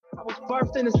I was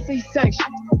birthed in a C-section.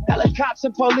 Helicopters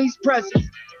and police presence.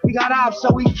 We got ops,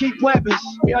 so we keep weapons.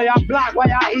 Yo, y'all block while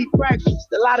y'all eat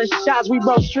breakfast. A lot of shots, we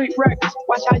broke street records.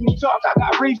 Watch how you talk, I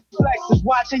got reflexes.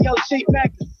 Watching your cheap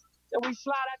necklace. Then we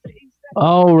slide at the east.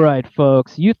 All right,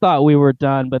 folks. You thought we were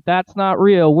done, but that's not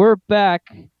real. We're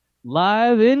back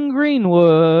live in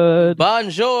Greenwood.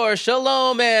 Bonjour,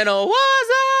 shalom, and what's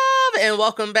up? And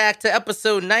welcome back to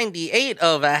episode 98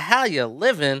 of How You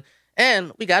Living.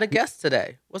 And we got a guest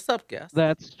today. What's up, guest?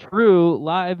 That's true.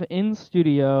 Live in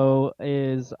studio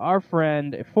is our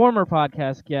friend, former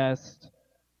podcast guest,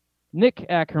 Nick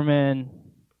Ackerman.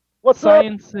 What's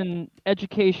science up? and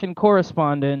education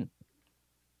correspondent.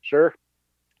 Sure.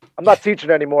 I'm not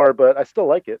teaching anymore, but I still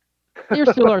like it. You're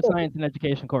still our science and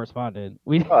education correspondent.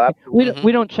 We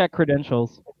don't check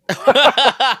credentials.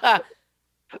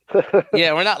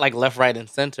 Yeah, we're not like left, right, and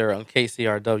center on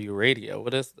KCRW radio.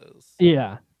 What is this?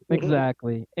 Yeah,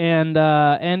 exactly. And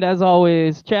as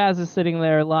always, Chaz is sitting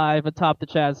there live atop the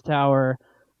Chaz Tower,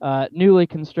 newly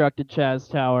constructed Chaz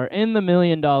Tower in the $1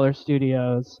 Million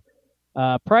Studios.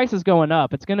 Price is going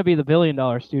up. It's going to be the $1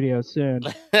 billion studio soon.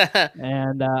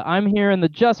 And I'm here in the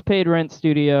Just Paid Rent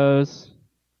Studios.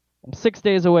 I'm 6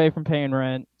 days away from paying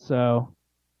rent, so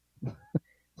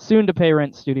soon to pay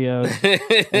rent studios.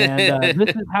 And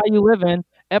this is How You Living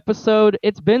episode.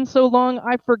 It's been so long,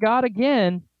 I forgot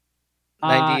again.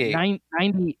 98.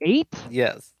 98?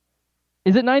 Yes.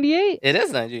 Is it 98? It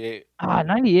is 98.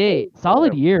 98.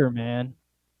 Solid year, man.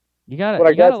 You gotta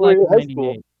like high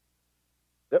school.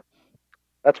 Yep.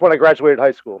 That's when I graduated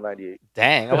high school, 98.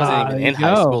 Dang, I wasn't even in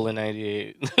high school in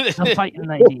 98. I'm fighting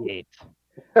 98.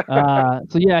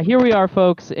 So yeah, here we are,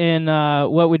 folks, in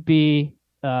what would be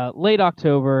late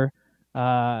October,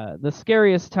 the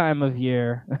scariest time of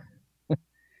year.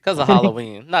 Because of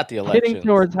Halloween, not the election. Hitting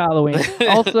towards Halloween.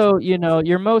 Also,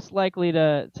 you're most likely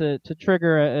to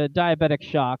trigger a diabetic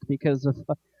shock because of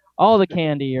all the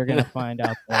candy you're going to find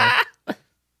out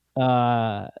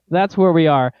there. That's where we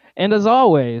are. And as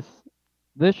always,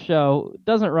 this show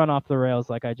doesn't run off the rails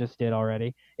like I just did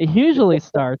already. It usually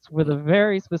starts with a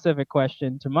very specific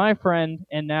question to my friend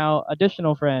and now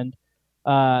additional friend.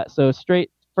 So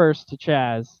straight first to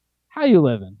Chaz. How you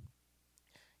living?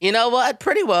 You know what?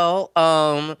 Pretty well.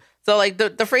 So like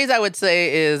the phrase I would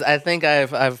say is I think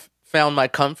I've found my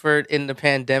comfort in the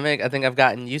pandemic. I think I've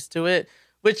gotten used to it,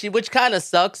 which kind of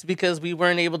sucks because we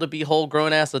weren't able to be whole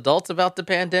grown ass adults about the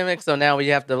pandemic. So now we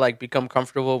have to like become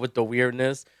comfortable with the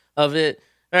weirdness of it,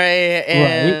 right?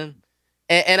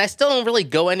 And I still don't really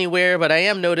go anywhere, but I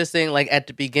am noticing like at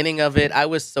the beginning of it, I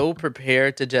was so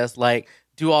prepared to just like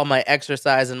do all my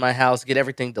exercise in my house, get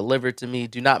everything delivered to me,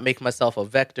 do not make myself a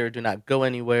vector, do not go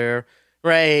anywhere,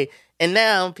 right? And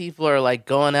now people are like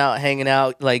going out, hanging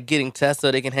out, like getting tests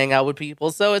so they can hang out with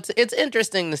people. So it's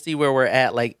interesting to see where we're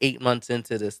at like 8 months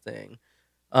into this thing.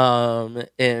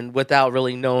 And without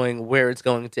really knowing where it's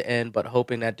going to end, but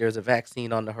hoping that there's a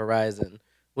vaccine on the horizon,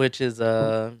 which is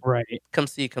a come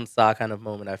see, come saw kind of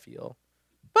moment, I feel.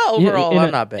 But overall,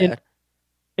 I'm not bad.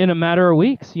 In a matter of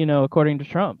weeks, according to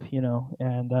Trump,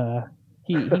 and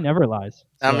he never lies.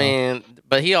 So. I mean,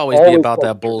 but he always be about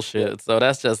that bullshit. So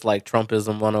that's just like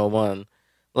Trumpism 101.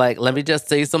 Like, let me just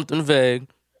say something vague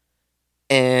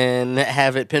and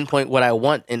have it pinpoint what I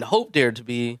want and hope there to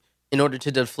be in order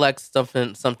to deflect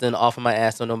something off of my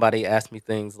ass so nobody asks me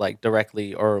things like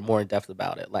directly or more in depth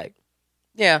about it. Like,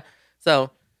 yeah. So,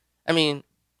 I mean,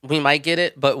 we might get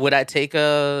it, but would I take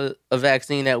a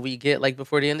vaccine that we get like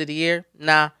before the end of the year?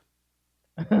 Nah.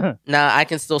 I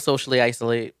can still socially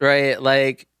isolate, right?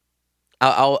 Like,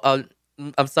 I'm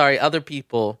sorry, other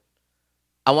people,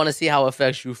 I want to see how it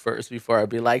affects you first before I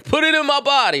be like, put it in my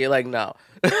body. Like, no.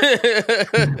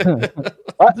 It's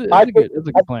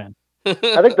a good plan.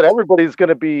 I think that everybody's going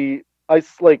to be,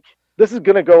 like, this is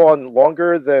going to go on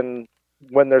longer than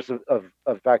when there's a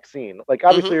vaccine. Like,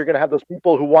 obviously you're going to have those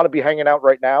people who want to be hanging out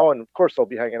right now, and of course they'll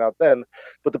be hanging out then,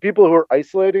 but the people who are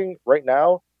isolating right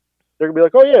now, they're going to be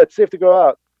like, oh yeah, it's safe to go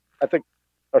out. I think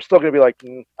are still going to be like,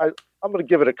 I'm going to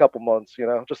give it a couple months,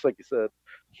 just like you said.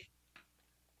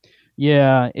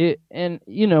 Yeah,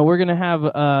 we're going to have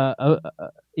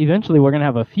eventually we're going to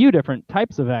have a few different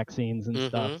types of vaccines and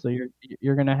stuff. So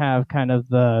you're going to have kind of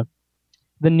the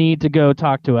need to go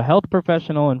talk to a health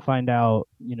professional and find out,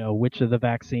 which of the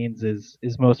vaccines is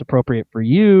most appropriate for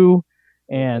you.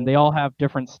 And they all have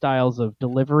different styles of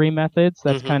delivery methods.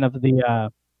 That's kind of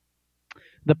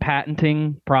the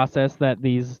patenting process that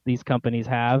these companies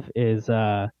have is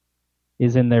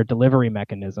in their delivery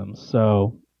mechanisms.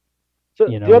 So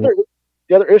the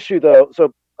other issue though,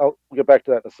 so I'll get back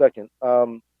to that in a second.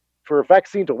 For a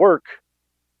vaccine to work,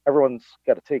 everyone's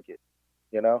got to take it,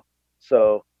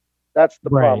 So That's the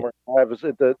Right. problem I have, is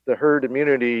that the herd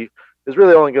immunity is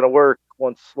really only going to work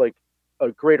once like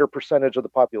a greater percentage of the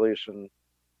population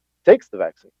takes the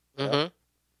vaccine. Mm-hmm.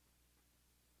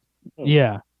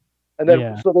 Yeah. And then,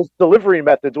 Yeah. so those delivery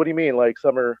methods, what do you mean? Like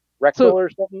some are rectal So- or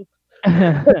something?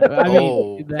 I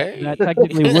mean, Okay. that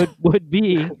technically would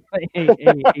be a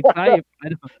type.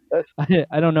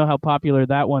 I don't know how popular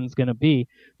that one's gonna be,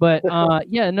 but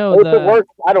yeah, no, If it works,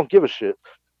 I don't give a shit.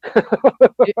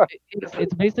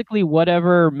 it's basically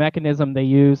whatever mechanism they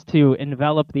use to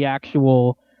envelop the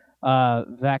actual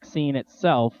vaccine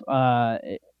itself,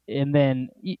 and then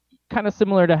kind of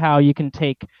similar to how you can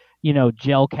take,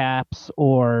 gel caps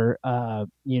or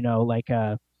like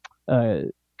a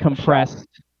compressed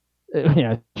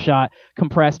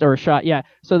compressed or shot. Yeah.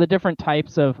 So the different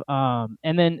types of,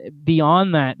 and then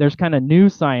beyond that, there's kind of new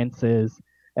sciences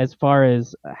as far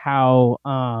as how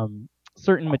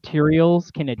certain materials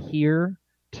can adhere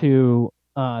to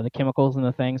the chemicals and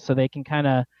the things, so they can kind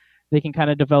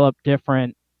of develop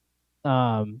different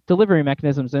delivery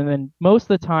mechanisms. And then most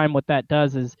of the time, what that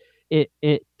does is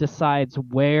it decides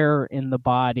where in the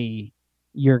body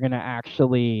you're going to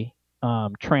actually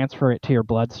transfer it to your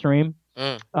bloodstream.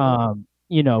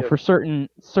 For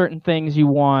certain things you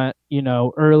want,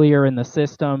 earlier in the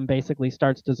system, basically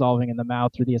starts dissolving in the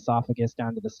mouth through the esophagus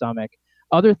down to the stomach.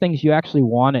 Other things you actually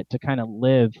want it to kind of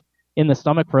live in the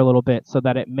stomach for a little bit so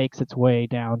that it makes its way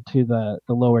down to the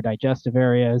lower digestive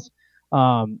areas.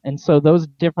 And so those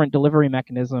different delivery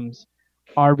mechanisms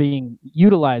are being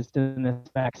utilized in this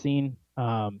vaccine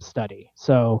study.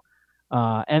 So,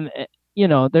 and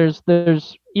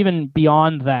there's even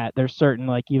beyond that, there's certain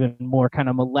like even more kind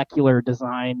of molecular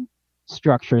design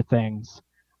structure things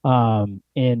in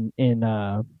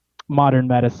modern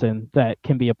medicine that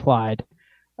can be applied.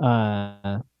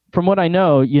 From what I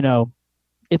know,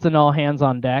 it's an all hands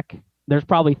on deck. There's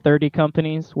probably 30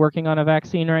 companies working on a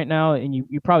vaccine right now, and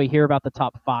you probably hear about the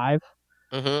top 5.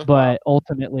 Mm-hmm. But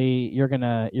ultimately, you're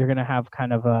gonna have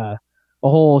kind of a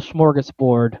whole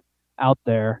smorgasbord out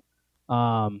there.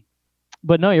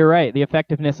 But no, you're right. The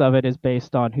effectiveness of it is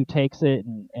based on who takes it,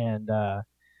 and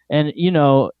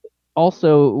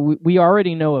also we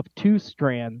already know of 2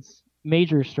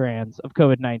 major strands of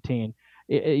COVID-19.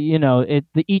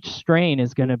 Each strain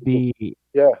is going to be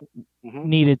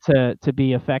needed to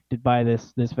be affected by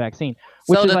this vaccine.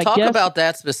 So to talk about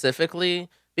that specifically,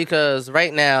 because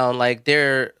right now,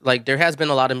 there has been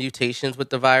a lot of mutations with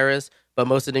the virus, but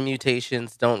most of the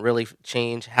mutations don't really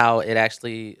change how it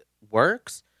actually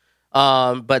works.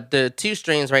 But the 2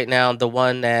 strains right now, the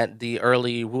one that the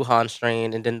early Wuhan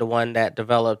strain and then the one that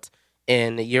developed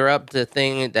in Europe, the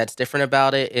thing that's different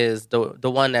about it is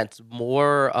the one that's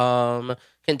more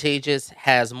contagious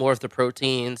has more of the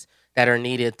proteins that are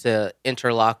needed to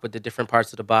interlock with the different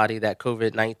parts of the body that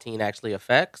COVID-19 actually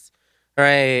affects.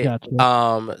 Right.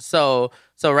 Gotcha. So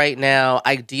right now,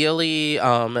 ideally,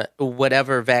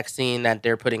 whatever vaccine that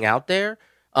they're putting out there,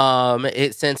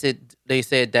 they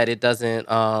said that it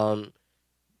doesn't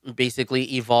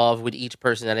basically evolve with each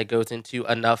person that it goes into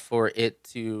enough for it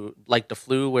to, like the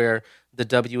flu, where the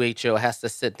WHO has to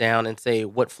sit down and say,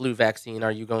 what flu vaccine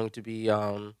are you going to be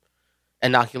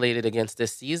inoculated against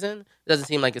this season? It doesn't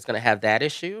seem like it's going to have that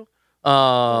issue.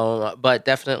 But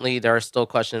definitely there are still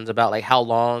questions about like how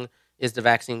long is the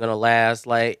vaccine going to last?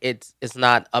 Like it's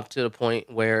not up to the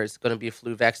point where it's going to be a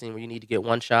flu vaccine where you need to get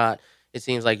 1 shot. It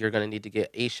seems like you're going to need to get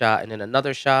a shot and then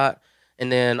another shot.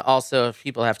 And then also, if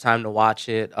people have time to watch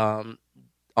it, on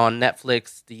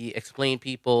Netflix, the Explain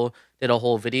People did a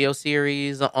whole video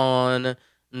series on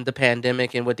the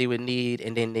pandemic and what they would need.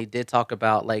 And then they did talk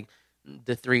about like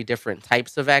the 3 different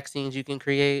types of vaccines you can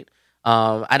create.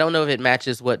 I don't know if it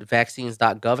matches what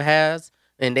vaccines.gov has.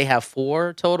 And they have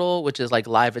 4 total, which is like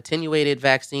live attenuated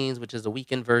vaccines, which is a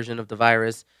weakened version of the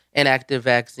virus, inactive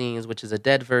vaccines, which is a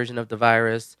dead version of the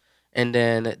virus. And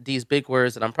then these big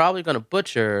words that I'm probably going to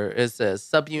butcher is a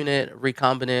subunit,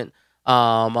 recombinant,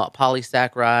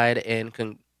 polysaccharide, and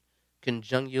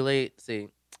conjugulate.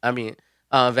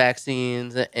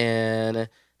 Vaccines, and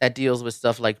that deals with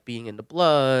stuff like being in the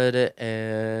blood,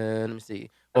 and let me see,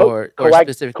 or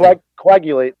specifically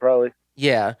coagulate, probably.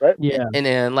 Yeah, right. Yeah, and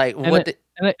then like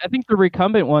and I think the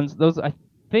recumbent ones, those I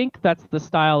think that's the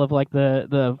style of like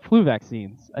the flu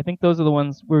vaccines. I think those are the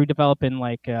ones where we develop in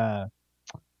like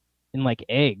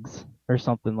eggs or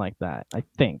something like that, I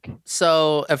think.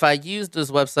 So if I use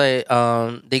this website,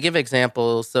 they give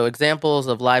examples. So examples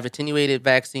of live attenuated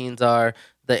vaccines are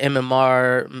the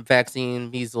MMR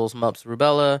vaccine, measles, mumps,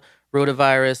 rubella,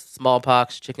 rotavirus,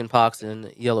 smallpox, chickenpox,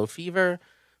 and yellow fever.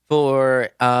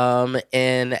 For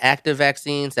inactive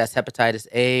vaccines, that's hepatitis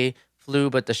A, flu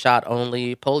but the shot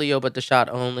only, polio but the shot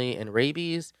only, and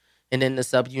rabies. And then the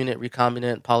subunit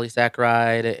recombinant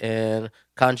polysaccharide and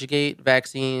conjugate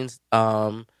vaccines,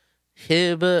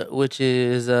 HIB, which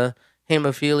is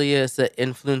Haemophilus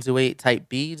influenzae type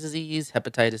B disease,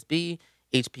 hepatitis B,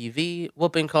 HPV,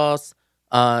 whooping cough,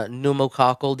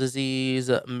 pneumococcal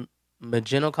disease,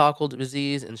 meningococcal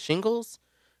disease, and shingles,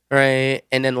 right?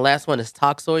 And then the last one is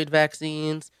toxoid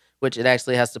vaccines, which it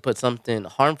actually has to put something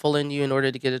harmful in you in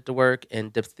order to get it to work,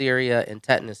 and diphtheria and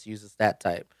tetanus uses that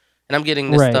type. And I'm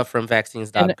getting this Right. stuff from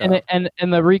vaccines.gov.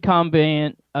 And the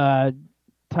recombinant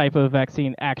type of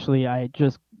vaccine, actually, I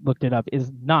just looked it up,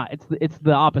 is not. It's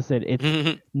the opposite.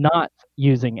 It's not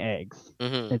using eggs.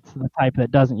 It's the type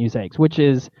that doesn't use eggs, which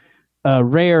is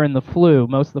rare in the flu.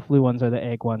 Most of the flu ones are the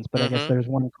egg ones, but I guess there's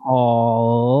one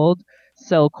called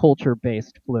cell culture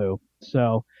based flu.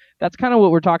 So that's kind of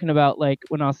what we're talking about. Like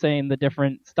when I was saying the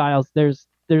different styles, there's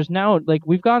now, like,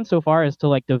 we've gone so far as to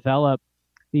like develop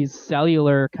these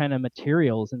cellular kind of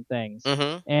materials and things,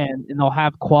 and they'll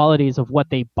have qualities of what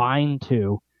they bind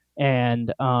to.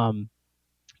 And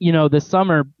this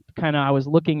summer, kind of, I was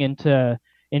looking into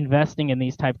investing in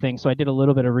these type things, so I did a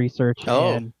little bit of research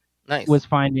and nice. was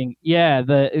finding,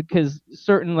 because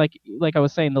certain, like I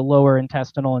was saying, the lower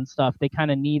intestinal and stuff, they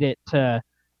kind of need it to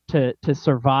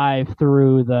survive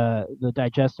through the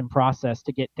digestion process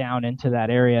to get down into that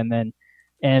area, and then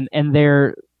and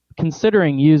they're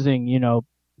considering using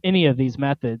any of these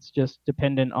methods, just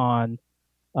dependent on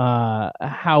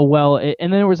how well it,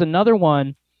 and then there was another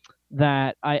one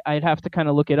that I'd have to kind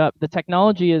of look it up. The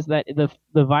technology is that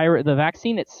the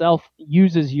vaccine itself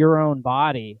uses your own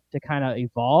body to kind of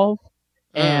evolve,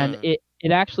 and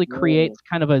it actually creates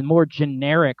kind of a more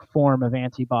generic form of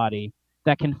antibody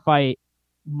that can fight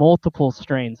multiple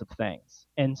strains of things.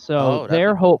 And so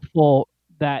they're hopeful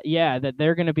that that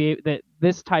they're going to be, that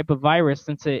this type of virus,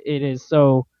 since it is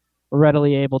so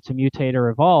readily able to mutate or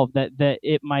evolve, that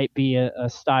it might be a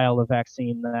style of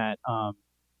vaccine that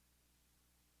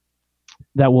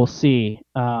that we'll see.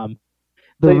 The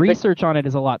research on it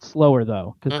is a lot slower,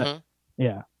 though. So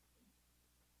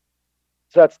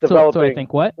that's developing. So I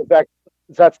think what?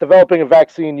 That's developing a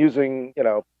vaccine using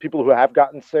people who have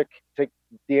gotten sick, take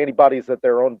the antibodies that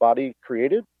their own body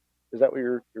created. Is that what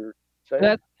you're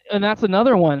saying? That's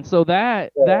another one. So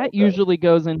that usually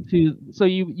goes into, so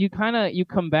you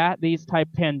combat these type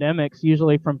pandemics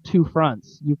usually from two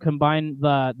fronts. You combine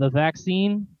the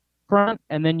vaccine front,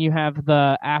 and then you have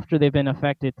the after they've been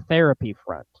affected therapy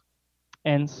front.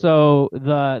 And so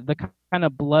the kind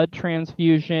of blood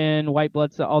transfusion, white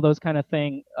blood cell, all those kind of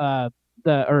thing,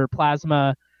 or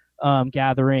plasma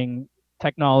gathering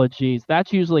technologies,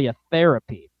 that's usually a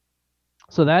therapy.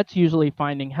 So that's usually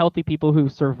finding healthy people who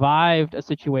survived a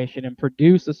situation and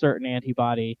produce a certain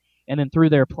antibody, and then through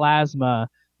their plasma,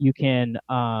 you can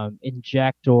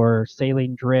inject or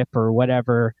saline drip or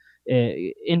whatever,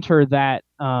 enter that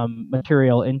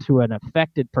material into an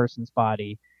affected person's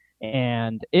body.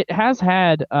 And it has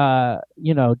had,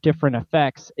 different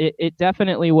effects. It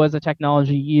definitely was a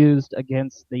technology used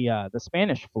against the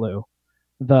Spanish flu.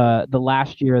 The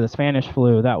last year, the Spanish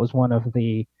flu, that was one of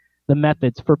the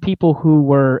methods for people who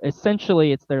were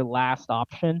essentially, it's their last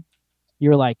option.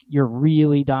 You're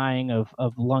really dying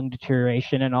of lung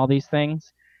deterioration and all these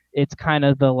things. It's kind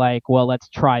of the well, let's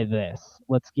try this.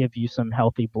 Let's give you some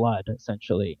healthy blood,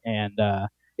 essentially. And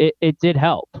it did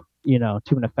help,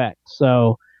 to an effect.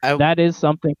 So that is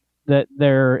something that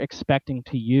they're expecting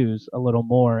to use a little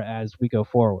more as we go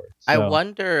forward. So, I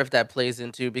wonder if that plays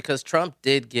into, because Trump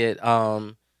did get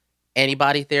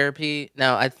antibody therapy.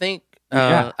 Now, I think,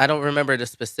 I don't remember the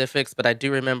specifics, but I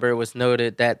do remember it was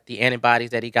noted that the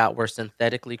antibodies that he got were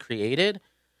synthetically created,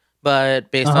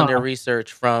 but based on their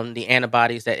research from the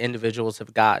antibodies that individuals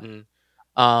have gotten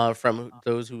from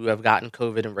those who have gotten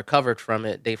COVID and recovered from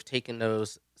it, they've taken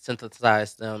those,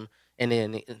 synthesized them, and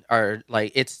then are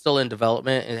it's still in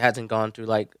development. It hasn't gone through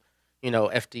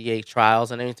FDA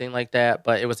trials and anything like that,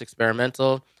 but it was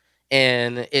experimental,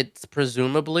 and it's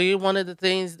presumably one of the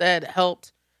things that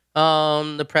helped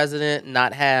the president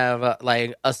not have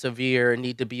a severe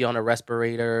need to be on a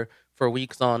respirator for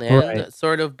weeks on end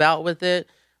sort of bout with it.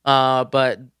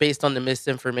 But based on the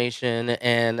misinformation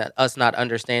and us not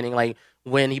understanding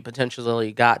when he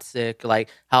potentially got sick,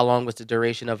 how long was the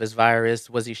duration of his virus,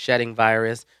 was he shedding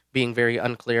virus, being very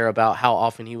unclear about how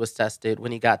often he was tested,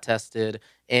 when he got tested,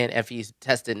 and if he's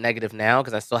tested negative now,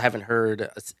 because I still haven't heard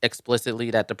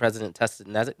explicitly that the president tested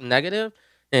negative.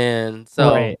 And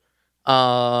so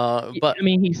but I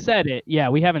mean, he said it. Yeah,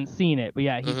 we haven't seen it, but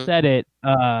he said it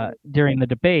during the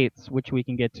debates, which we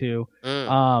can get to.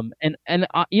 And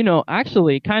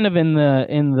actually, kind of in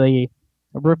the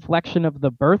reflection of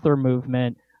the birther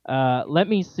movement, let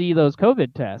me see those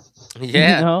COVID tests.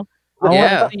 Yeah. You know,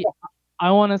 Yeah.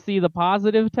 I want to see the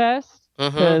positive tests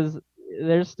Mhm. because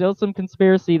there's still some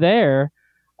conspiracy there,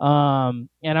 and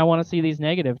I want to see these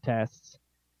negative tests,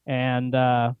 and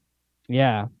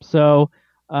yeah. So,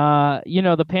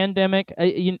 the pandemic,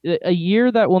 a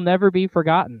year that will never be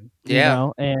forgotten. Yeah.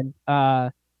 And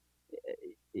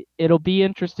it'll be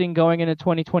interesting going into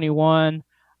 2021.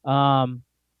 I'm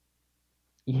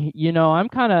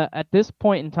kind of at this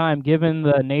point in time, given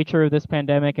the nature of this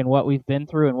pandemic and what we've been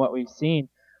through and what we've seen,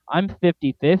 I'm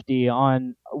 50-50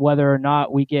 on whether or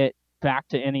not we get back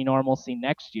to any normalcy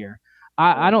next year.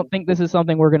 I don't think this is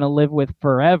something we're going to live with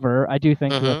forever. I do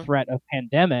think the Mhm. threat of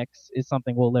pandemics is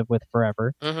something we'll live with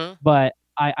forever. Mhm. But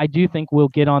I do think we'll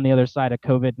get on the other side of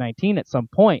COVID-19 at some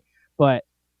point. But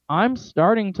I'm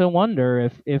starting to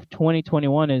wonder if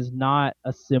 2021 is not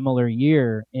a similar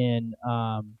year in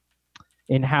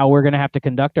how we're going to have to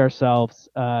conduct ourselves,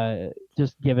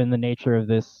 just given the nature of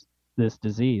this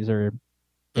disease or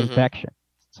Mhm. infection.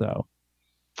 So,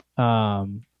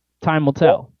 time will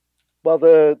tell. Well,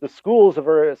 the schools of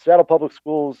Seattle Public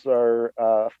Schools are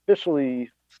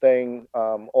officially staying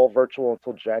all virtual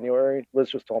until January. Liz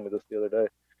just told me this the other day,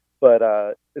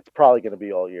 but it's probably going to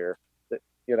be all year.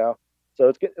 You know, so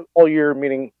it's all year,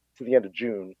 meaning to the end of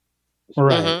June.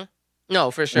 Right. Mhm.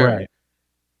 No, for sure. Right.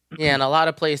 Yeah, and a lot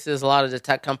of places, a lot of the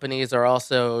tech companies are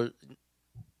also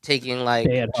taking Stay like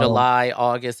at home. July,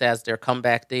 August as their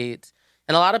comeback dates.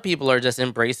 And a lot of people are just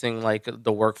embracing like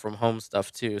the work from home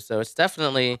stuff too. So it's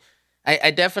definitely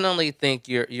I definitely think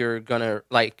you're gonna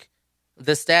like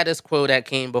the status quo that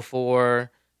came before,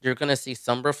 you're gonna see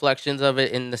some reflections of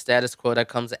it in the status quo that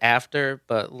comes after.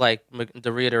 But like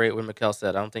to reiterate what Mikkel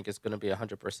said, I don't think it's gonna be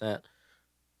 100%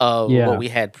 of Yeah. what we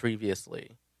had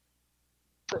previously.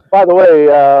 By the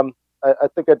way, I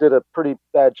think I did a pretty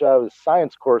bad job as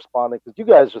science correspondent because you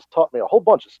guys just taught me a whole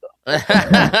bunch of stuff.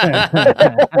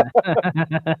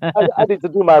 I need to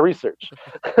do my research.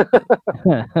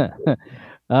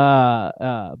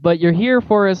 But you're here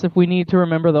for us if we need to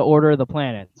remember the order of the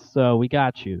planets. So we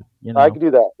got you. I can do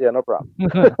that. Yeah, no problem.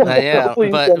 Yeah,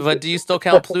 Please but don't- do you still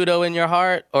count Pluto in your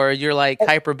heart, or you're like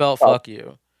Kuiper Belt? Fuck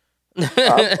you.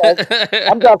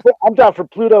 I'm down for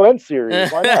Pluto and Ceres.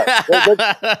 Why not? They're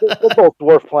both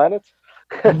dwarf planets.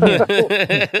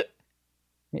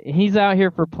 He's out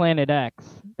here for Planet X.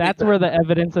 That's where the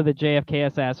evidence of the JFK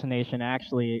assassination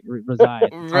actually resides.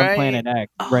 It's on Planet X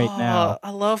right now. I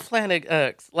love Planet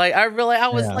X. Like I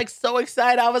was Yeah. like so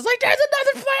excited. I was like, "There's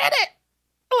another planet!"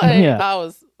 Like Yeah. I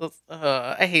was.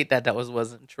 I hate that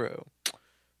wasn't true.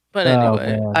 But Oh,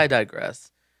 anyway, man. I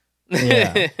digress.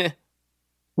 Yeah.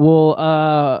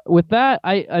 Well, with that,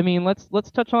 I mean,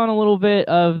 let's touch on a little bit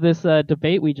of this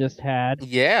debate we just had.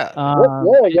 Yeah.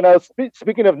 Yeah,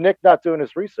 speaking of Nick not doing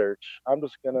his research, I'm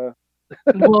just gonna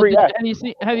Well, react.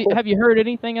 have you heard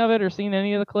anything of it or seen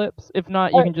any of the clips? If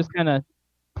not, you can just kind of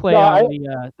play No,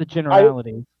 on the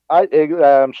generalities.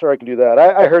 I'm sure I can do that.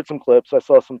 I heard some clips. I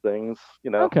saw some things.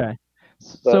 Okay.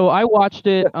 So I watched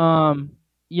it.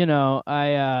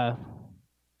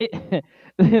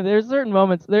 There's certain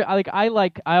moments there. I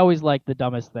always like the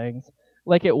dumbest things.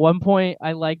 Like at one point,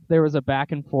 there was a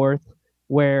back and forth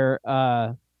where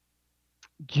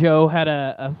Joe had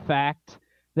a fact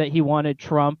that he wanted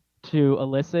Trump to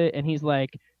elicit, and he's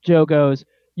like, Joe goes,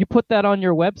 "You put that on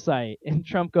your website," and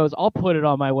Trump goes, "I'll put it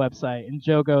on my website," and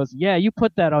Joe goes, "Yeah, you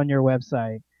put that on your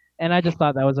website." And I just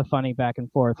thought that was a funny back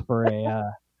and forth for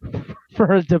a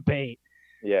for a debate.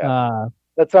 Yeah,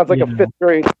 that sounds like a fifth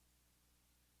grade.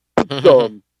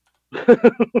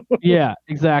 Yeah,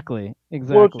 exactly.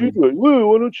 Why don't you do it? Woo,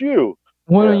 why don't you?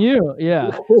 Why don't you?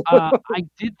 Yeah. I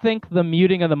did think the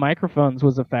muting of the microphones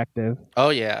was effective. Oh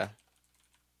yeah.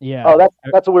 Yeah. Oh,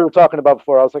 that's what we were talking about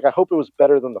before. I was like, I hope it was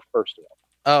better than the first one.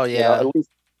 Oh yeah. At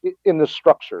least in the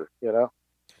structure, To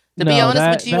be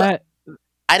honest with you,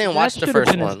 I didn't watch the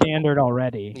first been one. A standard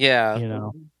already. Yeah.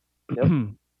 Yep.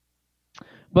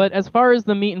 But as far as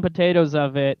the meat and potatoes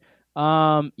of it,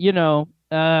 to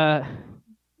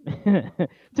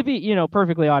be,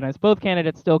 perfectly honest, both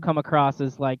candidates still come across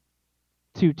as like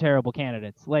two terrible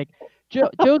candidates. Like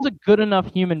Joe's a good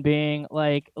enough human being.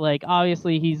 Like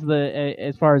obviously he's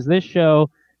as far as this show,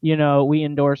 we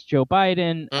endorse Joe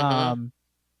Biden. Mm-hmm.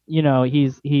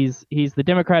 He's the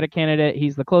Democratic candidate.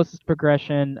 He's the closest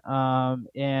progression.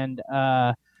 And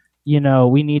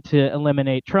we need to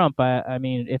eliminate Trump. I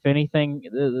mean, if anything,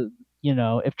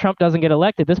 if Trump doesn't get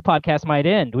elected, this podcast might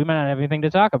end. We might not have anything to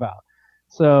talk about.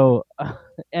 So,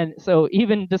 so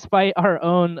even despite our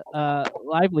own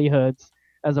livelihoods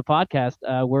as a podcast,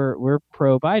 we're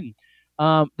pro Biden.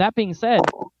 That being said,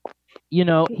 you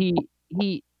know, he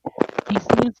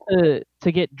seems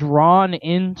to get drawn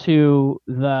into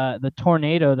the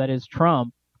tornado that is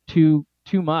Trump too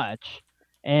much,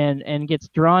 and gets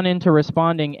drawn into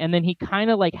responding, and then he kind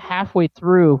of like halfway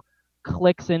through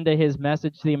clicks into his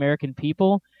message to the American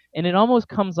people, and it almost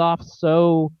comes off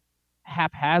so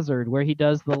haphazard where he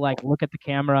does the like look at the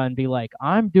camera and be like,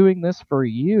 I'm doing this for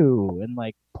you, and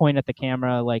like point at the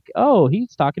camera like, oh,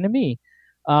 he's talking to me.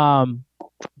 um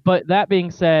but that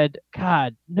being said,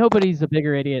 God, nobody's a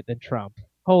bigger idiot than Trump.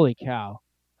 Holy cow.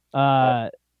 Uh,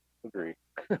 Agree.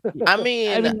 I I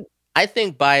mean, mean, I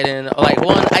think Biden, like,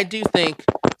 one, I do think,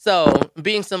 so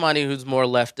being somebody who's more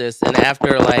leftist, and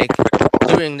after like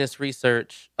doing this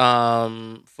research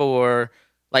for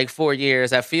like 4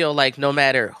 years, I feel like no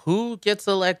matter who gets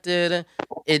elected,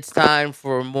 it's time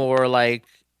for more like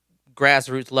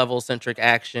grassroots level centric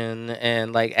action,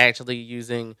 and like actually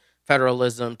using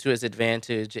federalism to its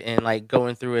advantage, and like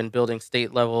going through and building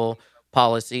state level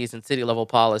policies and city level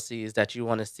policies that you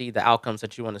want to see, the outcomes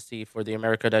that you want to see for the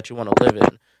America that you want to live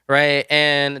in, right?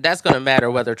 And that's going to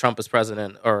matter whether Trump is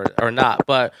president or not.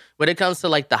 But when it comes to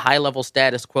like the high level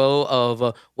status quo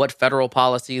of what federal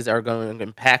policies are going to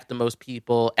impact the most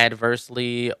people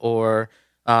adversely, or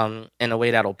in a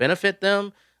way that'll benefit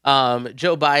them,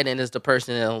 Joe Biden is the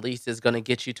person that at least is going to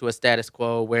get you to a status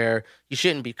quo where you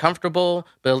shouldn't be comfortable,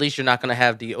 but at least you're not going to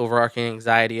have the overarching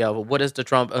anxiety of what is the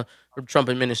Trump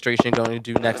administration going to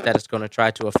do next that is going to try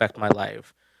to affect my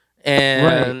life.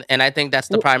 right. And I think that's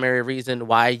the Well, primary reason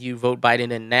why you vote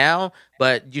Biden in now.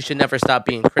 But you should never stop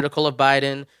being critical of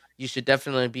Biden. You should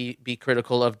definitely be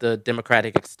critical of the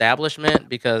Democratic establishment,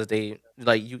 because they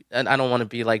like you. And I don't want to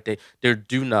be like they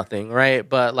do nothing, right?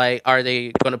 But like, are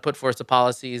they going to put forth the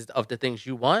policies of the things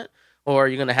you want, or are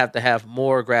you going to have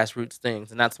more grassroots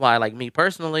things? And that's why, like me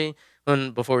personally,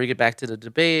 when before we get back to the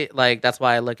debate, like that's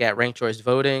why I look at ranked choice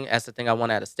voting as the thing I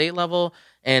want at a state level,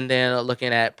 and then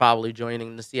looking at probably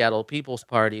joining the Seattle People's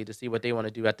Party to see what they want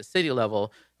to do at the city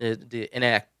level, the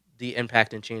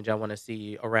impact and change I want to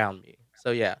see around me.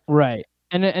 So yeah. right.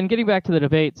 And getting back to the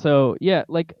debate, so yeah,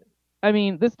 like, I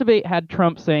mean, this debate had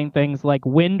Trump saying things like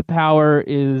wind power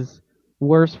is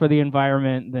worse for the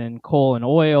environment than coal and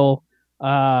oil.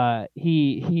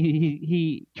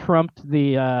 He trumped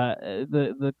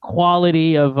the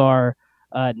quality of our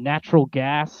natural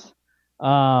gas.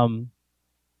 Um,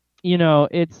 you know,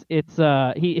 it's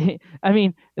he I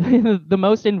mean, the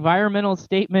most environmental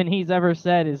statement he's ever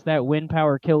said is that wind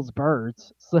power kills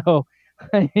birds. So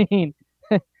I mean,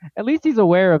 at least he's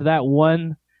aware of that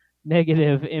one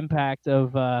negative impact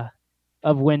of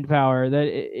wind power, that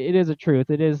it is a truth.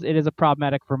 It is a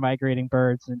problematic for migrating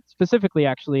birds, and specifically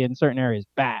actually in certain areas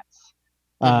bats.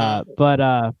 Mm-hmm.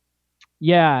 But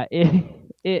yeah,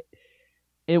 it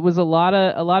it was a lot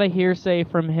of hearsay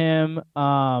from him.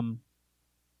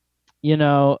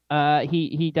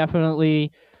 He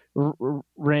definitely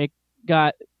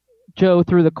got Joe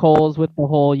through the coals with the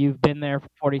whole "you've been there for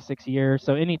 46 years."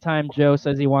 So anytime Joe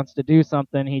says he wants to do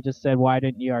something, he just said, "Why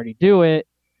didn't you already do it?"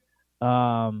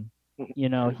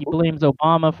 He blames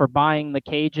Obama for buying the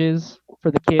cages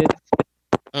for the kids.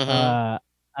 Mm-hmm.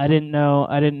 I didn't know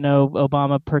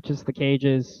Obama purchased the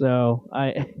cages, so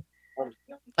I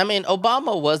I mean,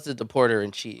 Obama was the deporter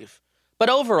in chief. But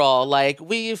overall,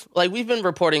 we've been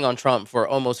reporting on Trump for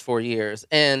almost 4 years,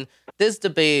 and this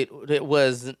debate, it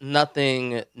was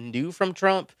nothing new from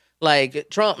Trump.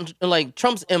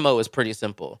 Trump's MO is pretty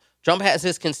simple. Trump has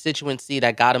his constituency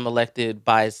that got him elected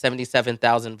by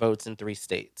 77,000 votes in 3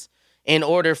 states. In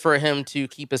order for him to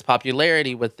keep his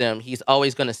popularity with them, he's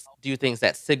always going to do things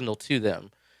that signal to them.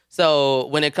 So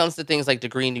when it comes to things like the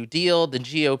Green New Deal, the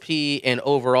GOP and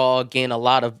overall gain a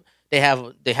lot of they have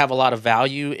a lot of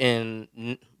value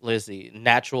in Lizzie,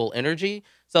 natural energy.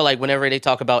 So like whenever they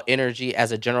talk about energy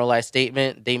as a generalized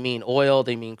statement, they mean oil,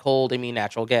 they mean coal, they mean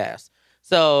natural gas.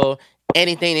 So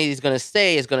anything that he's going to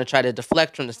say is going to try to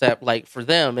deflect from the step. Like for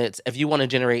them, it's if you want to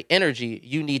generate energy,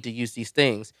 you need to use these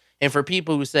things. And for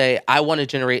people who say, I want to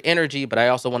generate energy, but I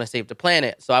also want to save the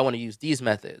planet, so I want to use these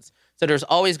methods. So there's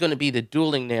always going to be the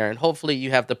dueling there. And hopefully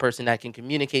you have the person that can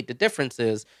communicate the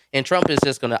differences. And Trump is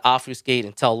just going to obfuscate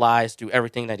and tell lies through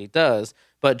everything that he does.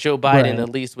 But Joe Biden right. at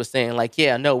least was saying like,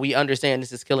 yeah, no, we understand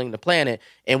this is killing the planet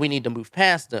and we need to move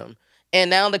past them. And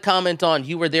now the comment on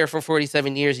you were there for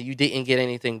 47 years and you didn't get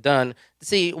anything done.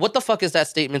 See, what the fuck is that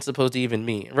statement supposed to even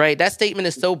mean, right? That statement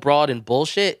is so broad and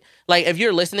bullshit. Like, if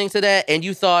you're listening to that and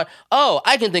you thought, oh,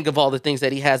 I can think of all the things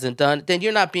that he hasn't done, then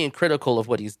you're not being critical of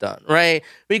what he's done, right?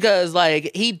 Because, like,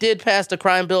 he did pass the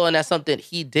crime bill and that's something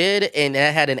he did and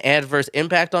that had an adverse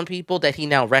impact on people that he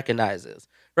now recognizes.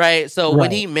 right? So when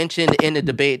Right. he mentioned in the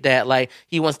debate that like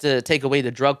he wants to take away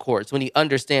the drug courts, when he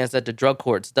understands that the drug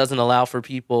courts doesn't allow for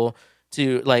people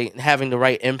to like having the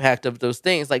right impact of those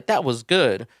things, like that was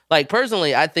good. Like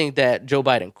personally, I think that Joe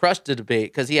Biden crushed the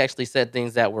debate because he actually said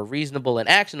things that were reasonable and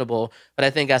actionable. But I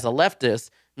think as a leftist,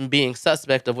 being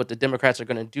suspect of what the Democrats are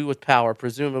going to do with power,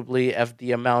 presumably of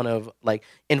the amount of like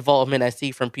involvement I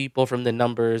see from people, from the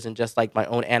numbers, and just like my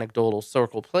own anecdotal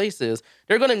circle places,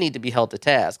 they're going to need to be held to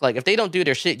task. Like if they don't do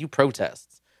their shit, you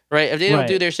protest, right? If they don't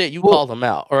do Right. their shit, you Well, call them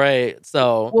out, all right?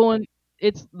 So, well, and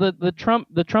it's the Trump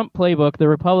playbook, the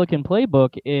Republican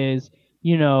playbook is,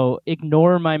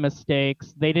 ignore my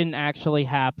mistakes. They didn't actually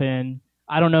happen.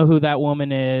 I don't know who that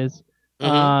woman is.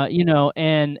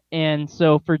 mhm, And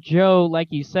so for Joe,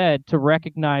 like you said, to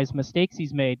recognize mistakes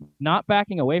he's made, not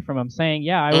backing away from them, saying,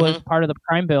 yeah, I was mhm, part of the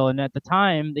crime bill, and at the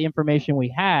time, the information we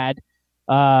had,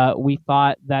 we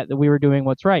thought that we were doing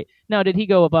what's right. Now, did he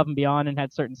go above and beyond and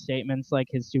had certain statements like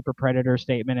his super predator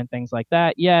statement and things like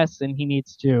that? Yes, and he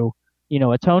needs to,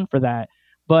 atone for that.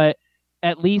 But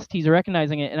at least he's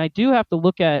recognizing it. And I do have to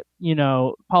look at,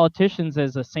 politicians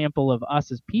as a sample of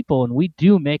us as people, and we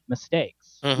do make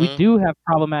mistakes. We mhm, do have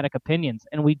problematic opinions,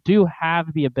 and we do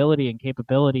have the ability and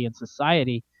capability in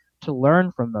society to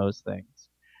learn from those things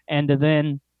and to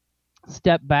then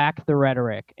step back the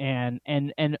rhetoric and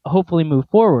hopefully move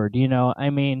forward. I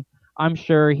mean, I'm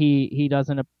sure he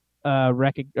doesn't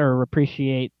or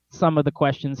appreciate some of the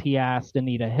questions he asked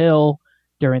Anita Hill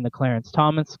during the Clarence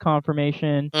Thomas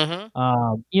confirmation. mhm.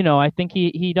 I think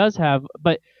he does have,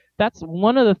 but that's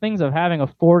one of the things of having a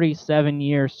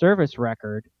 47-year service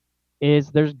record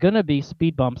is there's gonna be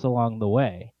speed bumps along the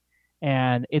way.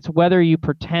 And it's whether you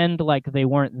pretend like they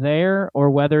weren't there or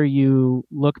whether you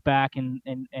look back and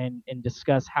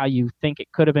discuss how you think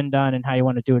it could have been done and how you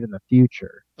want to do it in the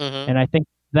future. Mhm. And I think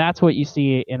that's what you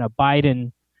see in a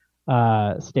Biden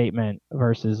statement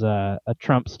versus a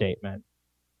Trump statement.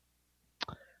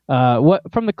 What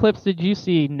from the clips did you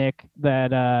see, Nick,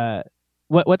 that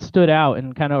what stood out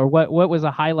and kind of, or what was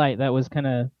a highlight that was kind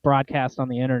of broadcast on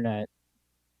the internet?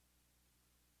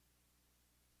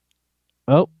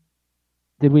 Oh,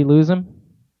 did we lose him?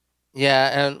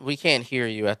 Yeah, and we can't hear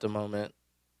you at the moment.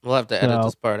 We'll have to edit So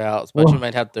this part out, but you we'll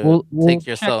might have to we'll take check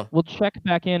yourself.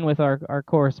 back in with our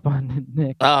correspondent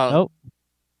Nick. Um, Oh,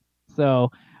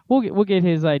 so we'll get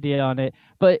his idea on it,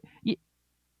 but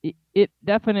it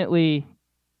definitely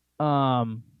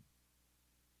um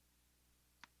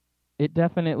it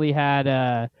definitely had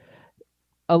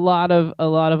a lot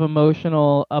of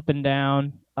emotional up and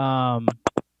down,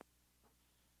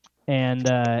 and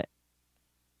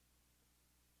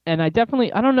I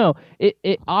definitely, I don't know,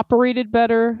 it operated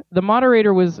better. The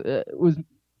moderator was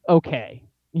okay.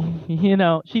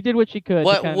 She did what she could to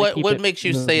what kind of what keep what it makes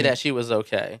you say moving. that she was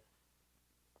okay?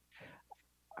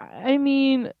 I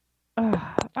mean,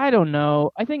 I don't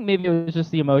know. I think maybe it was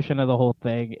just the emotion of the whole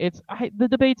thing. The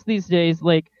debates these days,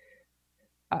 like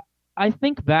I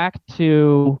think back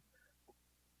to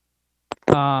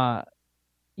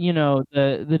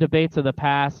the debates of the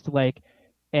past, like,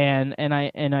 and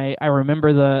I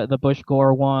remember the Bush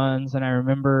Gore ones, and I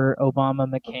remember Obama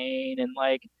McCain, and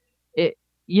like it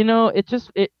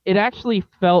it actually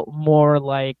felt more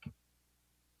like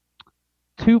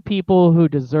two people who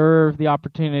deserve the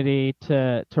opportunity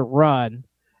to run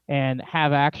and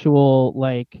have actual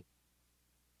like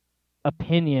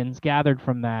opinions gathered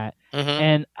from that. Mhm.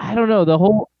 And I don't know,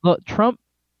 Trump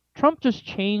just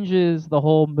changes the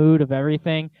whole mood of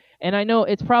everything. And I know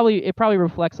it probably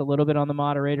reflects a little bit on the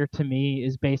moderator. To me,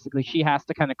 is basically she has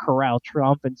to kind of corral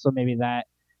Trump, and so maybe that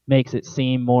makes it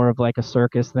seem more of like a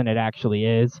circus than it actually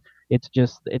is. It's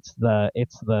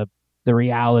the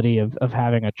reality of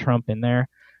having a Trump in there.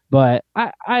 But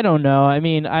I don't know. I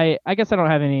mean, I guess I don't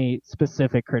have any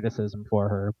specific criticism for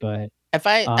her, but If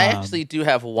I um actually do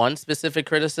have one specific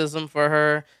criticism for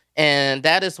her, and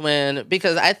that is when,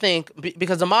 because I think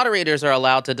because the moderators are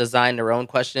allowed to design their own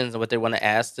questions and what they want to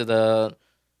ask to the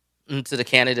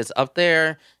candidates up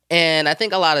there. And I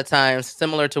think a lot of times,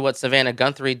 similar to what Savannah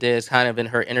Guthrie did, kind of in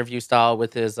her interview style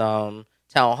with his town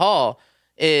hall,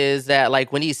 is that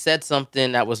like when he said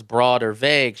something that was broad or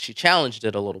vague, she challenged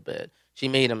it a little bit. She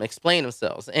made him explain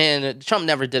themselves, and Trump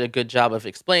never did a good job of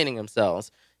explaining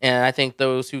themselves. And I think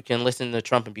those who can listen to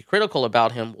Trump and be critical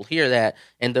about him will hear that,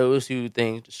 and those who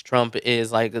think Trump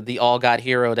is like the all God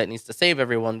hero that needs to save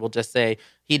everyone will just say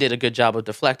he did a good job of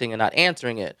deflecting and not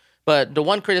answering it. But the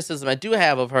one criticism I do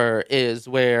have of her is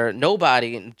where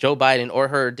nobody, Joe Biden or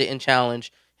her, didn't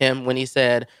challenge him when he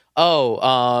said,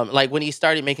 like when he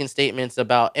started making statements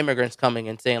about immigrants coming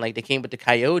and saying like they came with the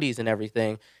coyotes and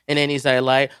everything, and then he said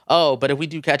like, oh, but if we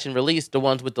do catch and release, the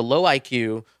ones with the low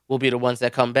IQ will be the ones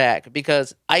that come back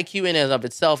because IQ in and of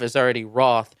itself is already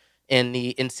wroth in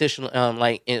the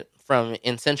from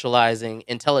essentializing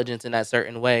intelligence in that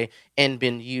certain way and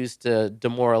been used to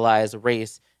demoralize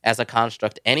race as a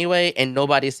construct anyway, and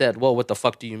nobody said, well, what the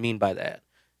fuck do you mean by that?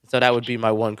 So that would be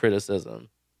my one criticism.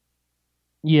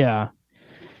 Yeah.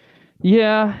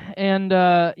 Yeah, and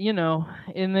in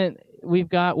the we've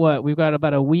got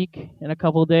about a week and a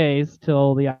couple days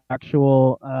till the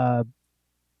actual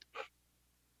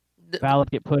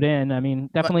ballot get put in. I mean,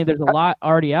 definitely there's a lot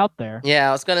already out there. Yeah,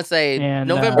 I was gonna say And,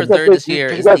 November 3rd this year.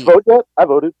 Did you guys vote yet? I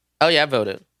voted. Oh yeah, I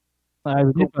voted. I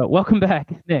did vote. Welcome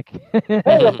back, Nick. Hey,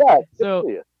 I'm back.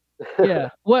 So, yeah,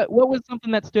 what was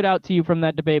something that stood out to you from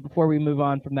that debate before we move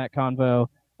on from that convo?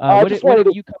 What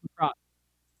did you come across?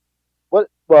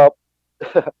 Well,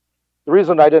 the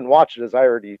reason I didn't watch it is I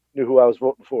already knew who I was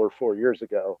voting for 4 years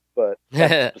ago, but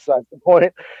that's besides the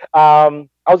point. I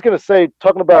was going to say,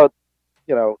 talking about,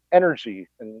 energy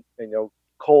and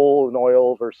coal and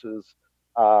oil versus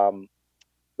the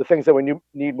things that we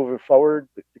need moving forward,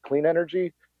 the clean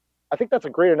energy. I think that's a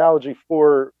great analogy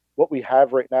for what we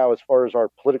have right now as far as our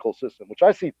political system, which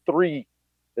I see three.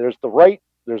 There's the right,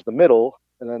 there's the middle,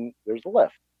 and then there's the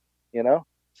left,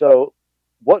 So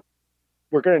what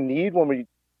we're going to need when we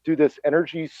do this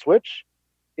energy switch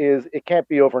is it can't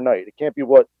be overnight. It can't be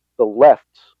what the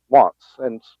left wants.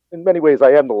 And in many ways,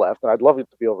 I am the left, and I'd love it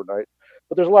to be overnight.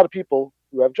 But there's a lot of people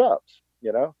who have jobs,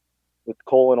 with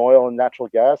coal and oil and natural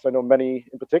gas. I know many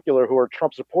in particular who are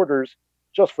Trump supporters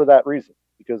just for that reason,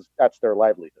 because that's their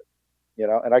livelihood,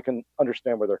 and I can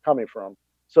understand where they're coming from.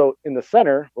 So in the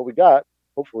center, what we got,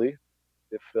 hopefully,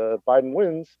 if Biden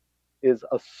wins, is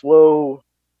a slow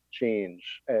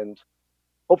change. And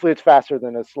hopefully it's faster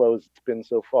than as slow as it's been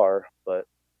so far, but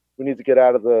we need to get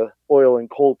out of the oil and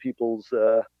coal people's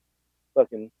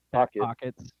fucking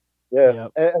pockets. Yeah.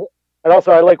 Yep. And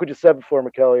also, I like what you said before,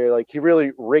 McKelly. Like, he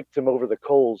really raked him over the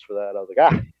coals for that. I was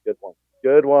like,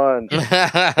 good one.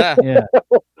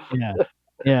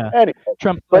 Yeah. Anyway,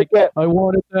 Trump's like, I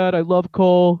wanted that. I love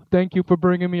coal. Thank you for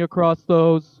bringing me across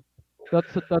those.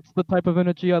 That's the type of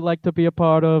energy I like to be a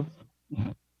part of.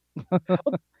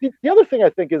 The other thing I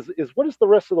think is what is the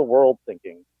rest of the world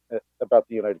thinking about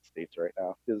the United States right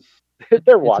now? Because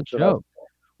they're watching us.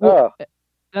 Well,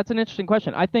 that's an interesting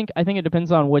question. I think it depends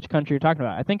on which country you're talking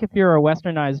about. I think if you're a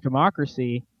westernized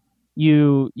democracy,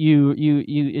 you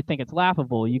think it's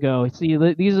laughable. You go, see,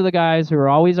 these are the guys who are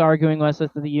always arguing with us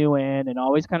at the UN and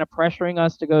always kind of pressuring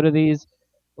us to go to these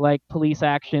like police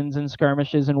actions and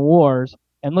skirmishes and wars.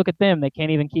 And look at them; they can't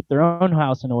even keep their own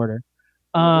house in order.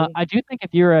 I do think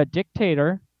if you're a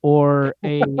dictator or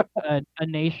a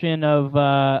nation of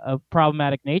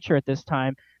problematic nature at this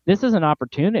time, this is an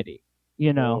opportunity.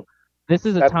 This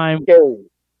is a time. Scary.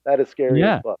 That is scary.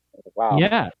 Yeah. As well. Wow.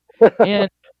 Yeah. And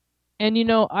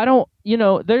I don't.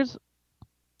 There's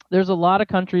a lot of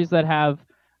countries that have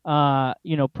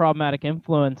problematic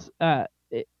influence.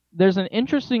 There's an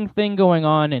interesting thing going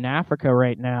on in Africa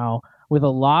right now with a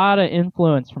lot of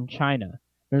influence from China.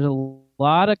 There's a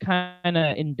lot of kind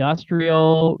of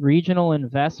industrial regional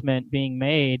investment being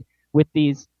made with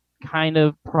these kind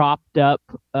of propped up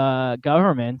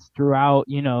governments throughout,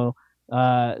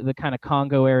 the kind of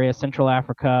Congo area, Central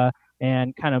Africa,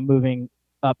 and kind of moving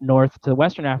up north to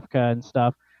Western Africa and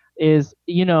stuff is,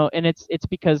 and it's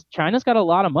because China's got a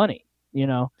lot of money,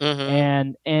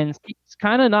 and it's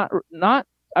kind of not,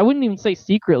 I wouldn't even say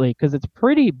secretly because it's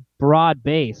pretty broad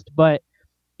based, but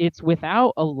it's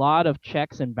without a lot of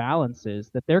checks and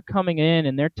balances that they're coming in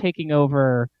and they're taking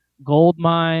over gold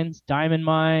mines, diamond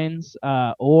mines,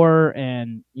 ore,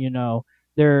 and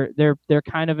they're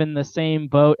kind of in the same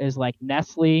boat as like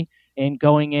Nestle and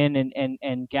going in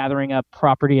and gathering up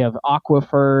property of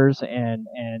aquifers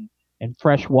and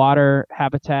fresh water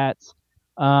habitats.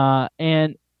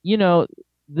 And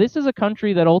this is a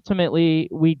country that ultimately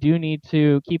we do need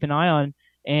to keep an eye on.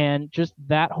 And just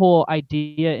that whole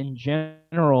idea in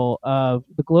general of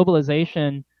the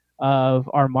globalization of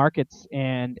our markets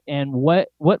and what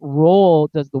role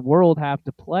does the world have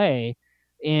to play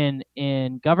in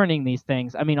governing these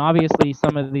things. I mean, obviously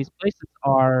some of these places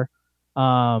are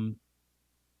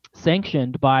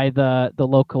sanctioned by the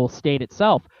local state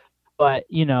itself, but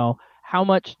how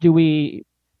much do we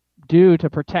do to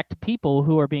protect people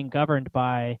who are being governed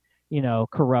by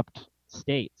corrupt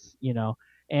states,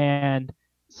 and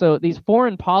so these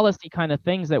foreign policy kind of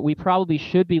things that we probably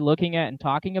should be looking at and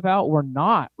talking about, we're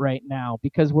not right now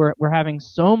because we're having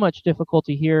so much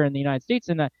difficulty here in the United States.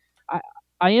 And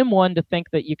I am one to think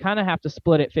that you kind of have to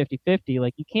split it 50-50.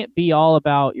 Like, you can't be all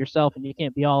about yourself and you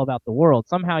can't be all about the world.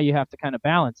 Somehow you have to kind of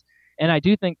balance. And I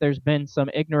do think there's been some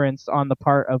ignorance on the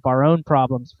part of our own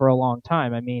problems for a long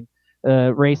time. I mean,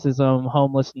 racism,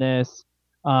 homelessness,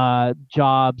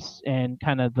 jobs, and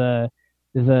kind of the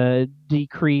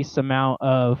decrease amount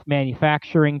of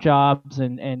manufacturing jobs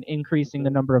and increasing the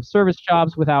number of service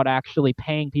jobs without actually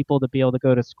paying people to be able to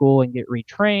go to school and get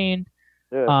retrained.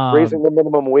 Yeah, raising the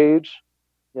minimum wage.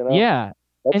 Yeah,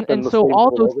 and so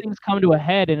all those things come to a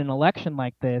head in an election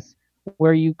like this,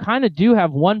 where you kind of do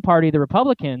have one party, the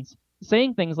Republicans,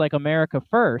 saying things like America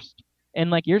first. And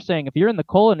like you're saying, if you're in the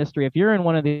coal industry, if you're in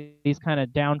one of these kind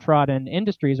of downtrodden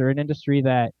industries or an industry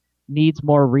that needs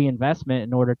more reinvestment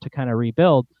in order to kind of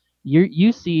rebuild,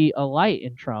 you see a light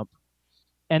in Trump.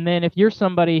 And then if you're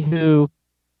somebody who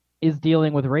is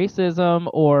dealing with racism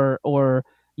or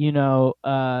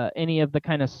any of the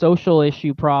kind of social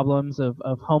issue problems of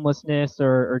homelessness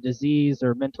or disease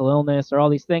or mental illness or all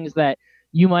these things that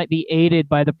you might be aided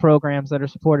by the programs that are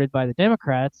supported by the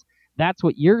Democrats, that's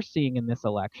what you're seeing in this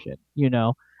election,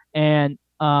 and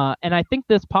I think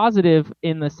this positive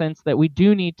in the sense that we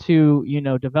do need to,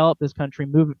 develop this country,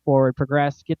 move it forward,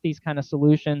 progress, get these kind of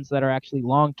solutions that are actually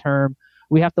long term.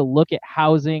 We have to look at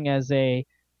housing as a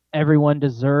everyone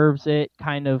deserves it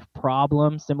kind of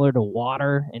problem, similar to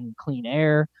water and clean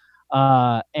air.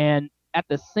 And at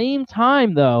the same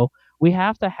time, though, we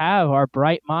have to have our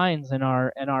bright minds and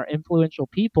our influential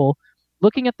people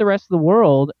looking at the rest of the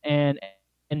world and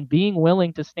being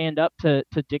willing to stand up to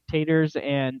dictators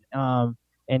and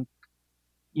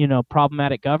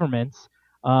problematic governments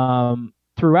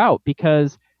throughout,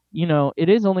 because it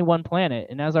is only one planet,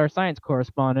 and as our science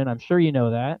correspondent, I'm sure you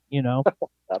know that.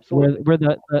 Absolutely. We're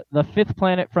the fifth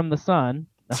planet from the sun.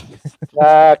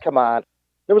 Come on.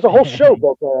 There was a whole show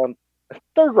built on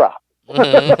Third Rock.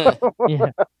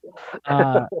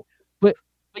 Yeah. But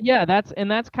yeah,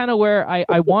 that's kind of where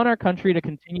I want our country to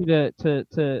continue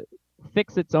to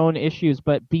fix its own issues,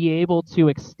 but be able to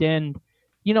extend.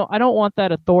 I don't want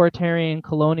that authoritarian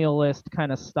colonialist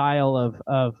kind of style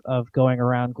of going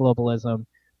around globalism,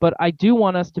 but I do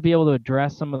want us to be able to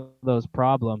address some of those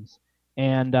problems.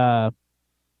 And I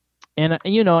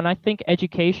think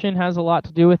education has a lot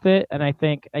to do with it, and I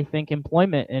think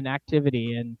employment and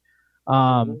activity, and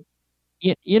I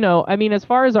mean, as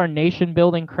far as our nation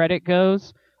building credit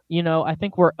goes, I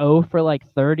think we're 0 for like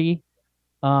 30.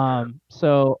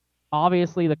 So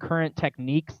obviously the current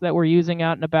techniques that we're using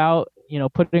out and about,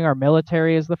 putting our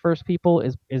military as the first people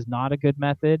is not a good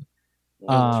method.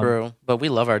 True, but we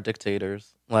love our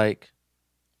dictators. Like,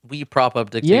 we prop up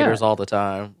dictators all the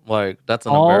time. Like, that's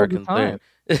an American thing.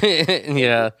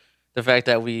 Yeah, the fact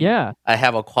that I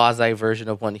have a quasi version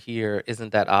of one here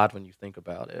isn't that odd when you think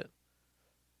about it.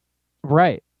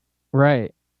 Right.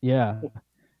 Yeah.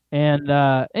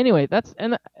 And anyway,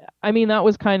 I mean, that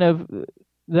was kind of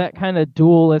that kind of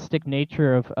dualistic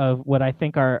nature of what I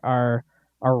think our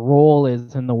role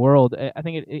is in the world. I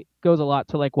think it goes a lot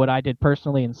to like what I did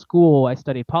personally in school. I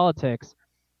studied politics.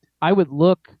 I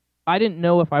didn't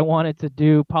know if I wanted to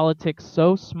do politics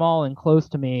so small and close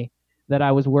to me that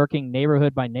I was working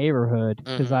neighborhood by neighborhood,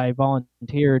 because I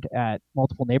volunteered at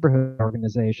multiple neighborhood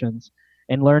organizations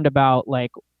and learned about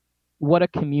like what a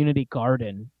community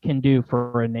garden can do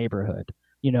for a neighborhood.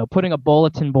 Putting a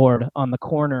bulletin board on the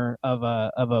corner of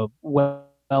a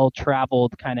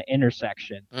well-traveled kind of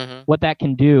intersection, what that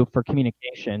can do for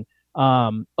communication.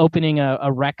 Opening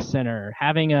a rec center,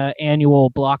 having an annual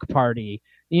block party.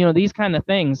 These kind of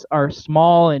things are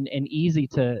small and easy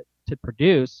to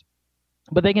produce,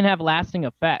 but they can have lasting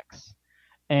effects,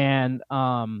 and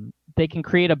they can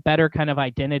create a better kind of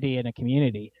identity in a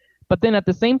community. But then at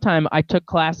the same time, I took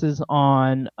classes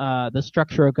on the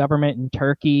structure of government in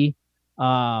Turkey,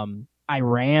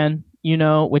 Iran,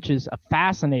 which is a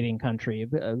fascinating country,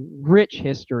 a rich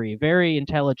history, very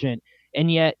intelligent, and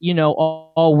yet,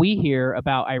 all we hear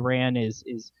about Iran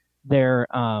is their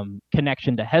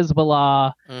connection to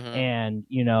Hezbollah and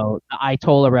the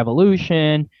Ayatollah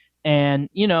revolution. And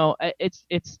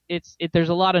there's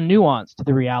a lot of nuance to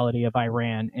the reality of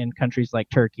Iran and countries like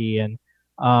Turkey,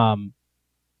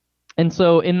 and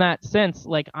so in that sense,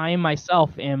 like, I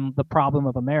myself am the problem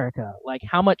of America. Like,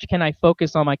 how much can I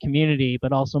focus on my community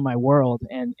but also my world,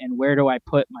 and where do I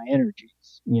put my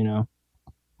energies?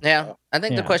 Yeah, I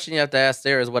think the question you have to ask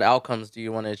there is, what outcomes do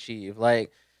you want to achieve?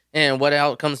 Like, and what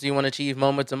outcomes do you want to achieve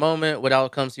moment to moment? What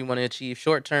outcomes do you want to achieve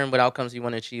short term? What outcomes do you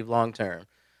want to achieve long term?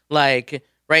 Like,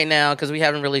 right now, because we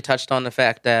haven't really touched on the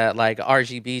fact that like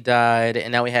RGB died,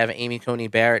 and now we have Amy Coney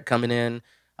Barrett coming in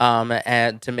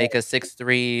to make a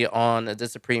 6-3 on the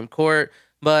Supreme Court.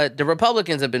 But the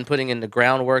Republicans have been putting in the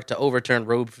groundwork to overturn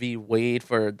Roe v. Wade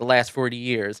for the last 40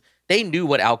 years. They knew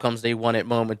what outcomes they wanted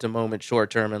moment to moment,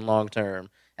 short term and long term.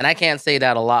 And I can't say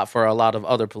that a lot for a lot of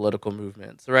other political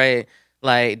movements, right?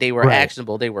 Like they were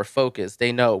actionable, they were focused.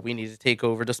 They know we need to take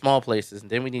over the small places and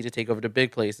then we need to take over the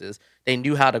big places. They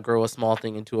knew how to grow a small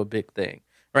thing into a big thing,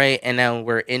 right? And now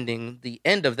we're ending the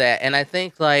end of that. And I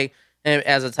think like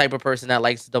as a type of person that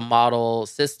likes to model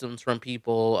systems from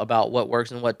people about what works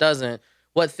and what doesn't,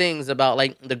 what things about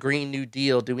like the Green New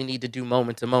Deal do we need to do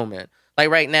moment to moment? Like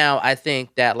right now, I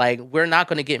think that like we're not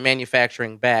going to get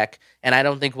manufacturing back, and I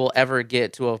don't think we'll ever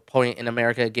get to a point in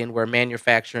America again where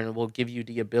manufacturing will give you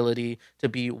the ability to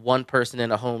be one person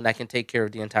in a home that can take care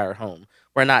of the entire home.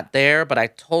 We're not there, but I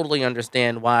totally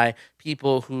understand why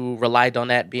people who relied on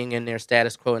that being in their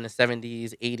status quo in the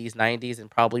 70s, 80s, 90s,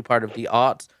 and probably part of the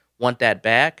aughts want that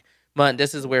back. But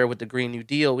this is where with the Green New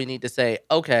Deal, we need to say,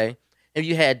 okay, if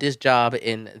you had this job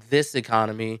in this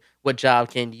economy, what job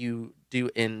can you do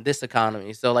in this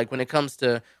economy? So like when it comes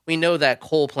to, we know that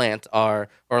coal plants are,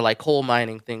 or like coal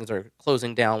mining things are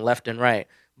closing down left and right,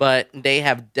 but they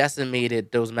have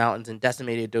decimated those mountains and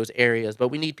decimated those areas, but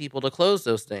we need people to close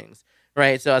those things,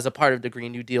 right? So as a part of the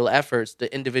Green New Deal efforts,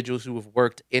 the individuals who have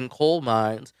worked in coal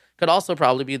mines could also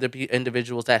probably be the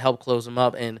individuals that help close them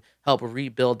up and help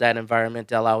rebuild that environment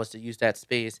to allow us to use that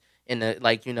space in the,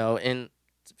 like, you know, in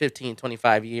 15,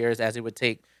 25 years as it would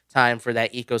take time for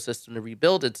that ecosystem to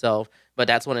rebuild itself. But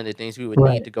that's one of the things we would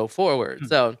need to go forward.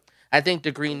 So I think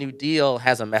the Green New Deal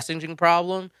has a messaging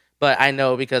problem, but I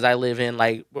know because I live in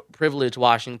like privileged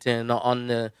Washington on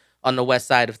the west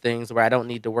side of things where I don't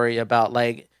need to worry about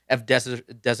like if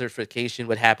desertification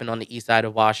would happen on the east side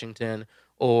of Washington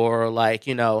or like,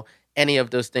 you know, any of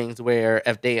those things where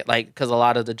if they like, because a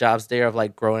lot of the jobs there of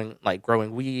like growing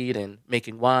weed and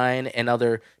making wine and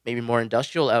other maybe more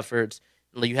industrial efforts,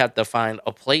 you have to find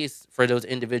a place for those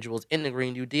individuals in the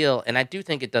Green New Deal. And I do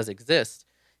think it does exist.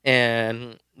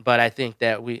 But I think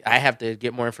that I have to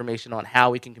get more information on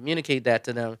how we can communicate that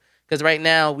to them. Because right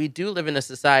now we do live in a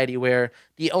society where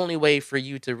the only way for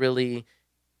you to really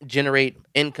generate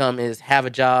income is have a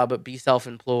job, be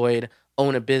self-employed,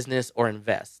 own a business, or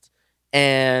invest.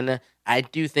 And I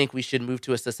do think we should move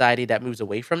to a society that moves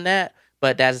away from that.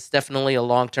 But that's definitely a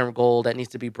long-term goal that needs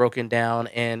to be broken down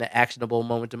in actionable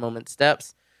moment-to-moment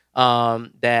steps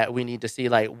that we need to see,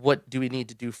 like, what do we need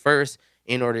to do first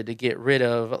in order to get rid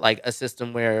of, like, a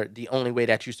system where the only way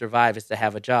that you survive is to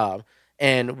have a job?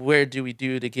 And where do we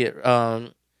do to get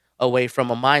away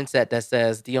from a mindset that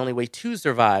says the only way to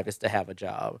survive is to have a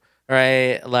job,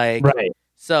 right? Like, but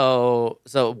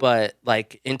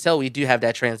like until we do have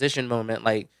that transition moment,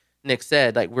 like Nick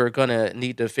said, like we're gonna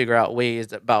need to figure out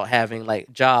ways about having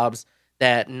like jobs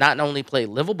that not only pay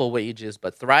livable wages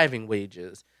but thriving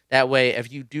wages. That way,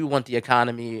 if you do want the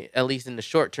economy, at least in the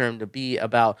short term, to be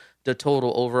about the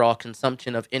total overall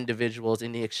consumption of individuals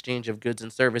in the exchange of goods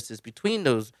and services between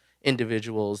those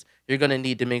individuals, you're going to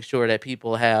need to make sure that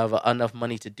people have enough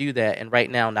money to do that. And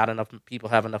right now, not enough people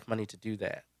have enough money to do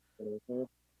that.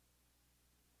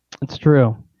 It's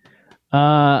true.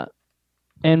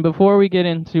 And before we get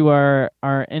into our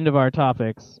end of our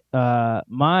topics,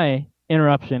 my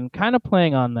interruption, kind of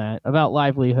playing on that about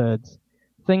livelihoods,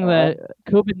 thing that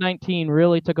COVID-19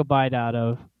 really took a bite out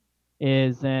of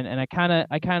is, and I kind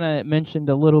of mentioned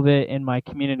a little bit in my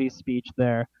community speech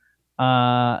there,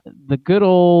 the good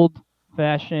old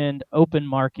fashioned open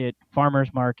market, farmers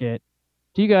market.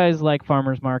 Do you guys like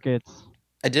farmers markets?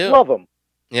 I do. Love them.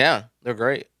 Yeah, they're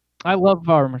great. I love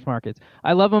farmers markets.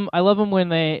 I love them. I love them when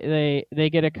they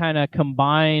get to kind of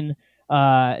combine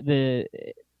the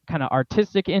kind of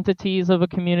artistic entities of a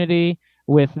community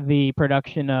with the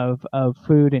production of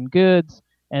food and goods,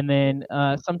 and then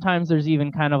sometimes there's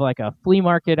even kind of like a flea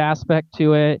market aspect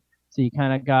to it. So you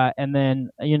kind of got, and then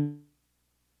you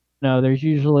know, there's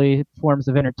usually forms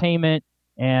of entertainment,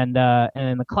 and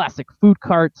the classic food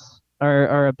carts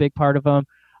are a big part of them.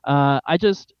 I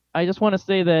just want to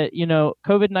say that, you know,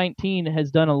 COVID-19 has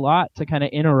done a lot to kind of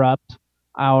interrupt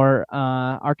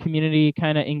our community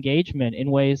kind of engagement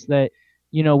in ways that,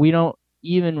 you know, we don't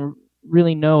even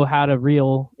really know how to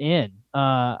reel in.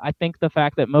 I think the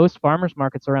fact that most farmers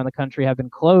markets around the country have been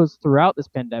closed throughout this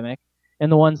pandemic,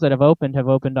 and the ones that have opened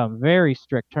on very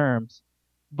strict terms.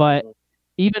 But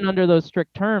even under those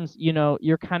strict terms, you know,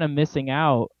 you're kind of missing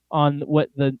out on what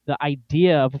the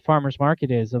idea of a farmer's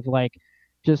market is, of like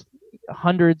just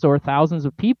hundreds or thousands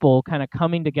of people kind of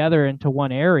coming together into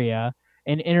one area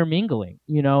and intermingling,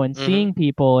 you know, and seeing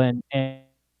people and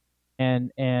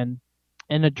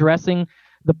addressing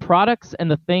the products and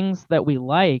the things that we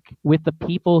like with the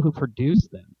people who produce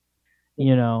them.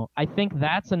 I think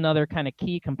that's another kind of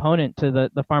key component to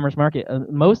the farmers market.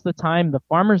 Most of the time, the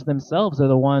farmers themselves are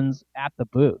the ones at the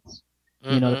booths.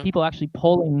 The people actually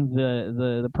pulling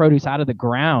the produce out of the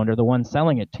ground are the ones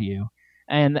selling it to you.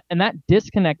 And that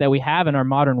disconnect that we have in our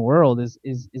modern world is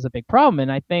a big problem.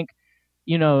 And I think,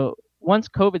 once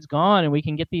COVID's gone and we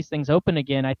can get these things open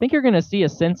again, I think you're going to see a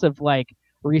sense of like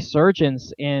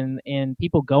resurgence in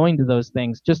people going to those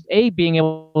things. Just being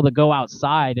able to go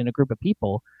outside in a group of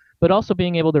people, but also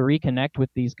being able to reconnect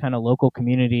with these kind of local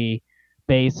community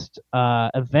based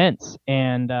events.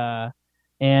 And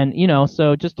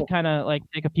so just to kind of like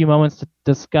take a few moments to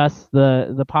discuss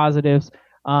the positives.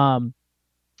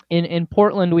 In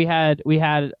Portland, we had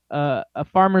a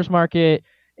farmers market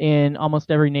in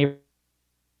almost every neighborhood,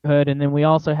 and then we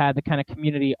also had the kind of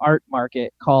community art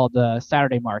market called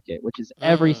Saturday Market, which is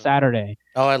every Saturday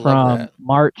I love from that.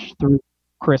 March through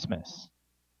Christmas.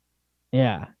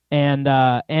 Yeah, and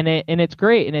it's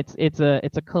great, and it's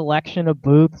a collection of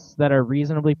booths that are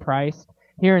reasonably priced.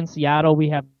 Here in Seattle, we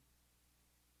have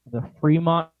the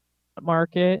Fremont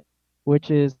Market,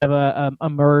 which is a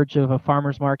merge of a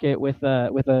farmers market with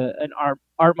an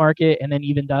art market, and then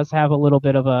even does have a little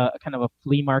bit of a kind of a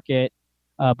flea market,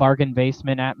 bargain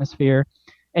basement atmosphere.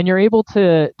 And you're able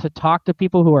to talk to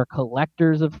people who are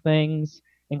collectors of things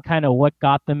and kind of what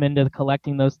got them into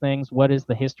collecting those things. What is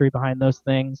the history behind those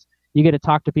things? You get to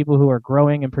talk to people who are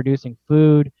growing and producing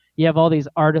food. You have all these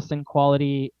artisan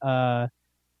quality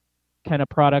kind of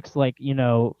products like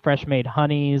fresh made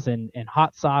honeys and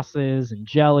hot sauces and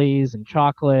jellies and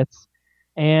chocolates,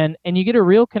 and you get a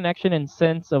real connection and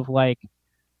sense of like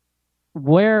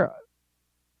where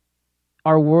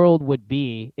our world would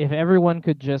be if everyone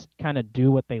could just kind of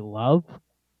do what they love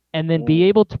and then be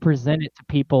able to present it to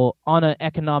people on an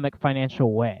economic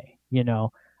financial way.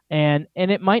 And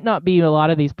it might not be a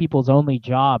lot of these people's only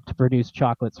job to produce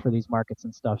chocolates for these markets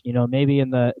and stuff. Maybe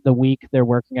in the week they're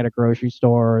working at a grocery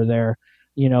store, or they're,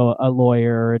 a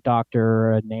lawyer or a doctor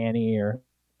or a nanny or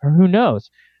who knows.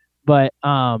 But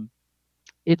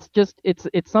it's just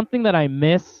it's something that I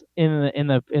miss in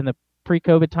the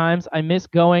pre-COVID times. I miss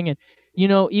going and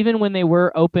even when they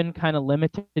were open kind of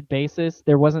limited basis,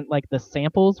 there wasn't like the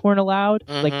samples weren't allowed.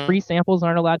 Like free samples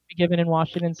aren't allowed to be given in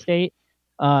Washington State.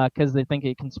 Because they think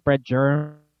it can spread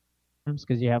germs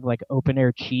because you have like open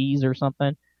air cheese or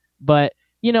something. But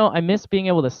I miss being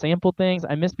able to sample things.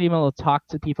 I miss being able to talk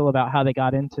to people about how they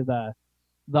got into the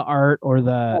art or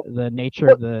the nature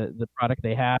of the product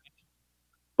they have.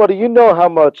 Buddy, you know how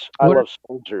much I love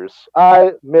strangers.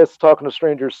 I miss talking to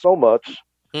strangers so much.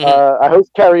 I host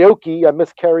karaoke. I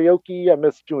miss karaoke. I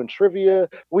miss doing trivia.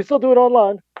 We still do it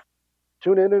online.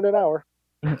 Tune in an hour.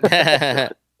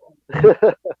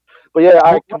 But yeah,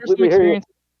 I completely hear you. You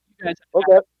guys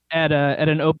have at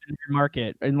an open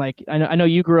market, and like I know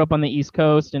you grew up on the East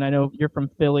Coast, and I know you're from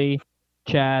Philly,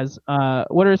 Chaz.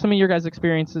 What are some of your guys'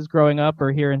 experiences growing up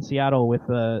or here in Seattle with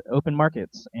open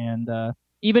markets, and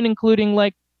even including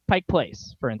like Pike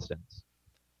Place, for instance?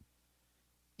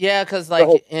 Yeah, because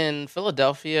like in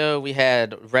Philadelphia, we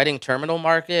had Reading Terminal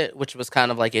Market, which was kind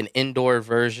of like an indoor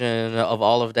version of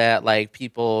all of that. Like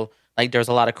people. Like there's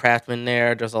a lot of craftsmen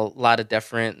there. There's a lot of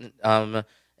different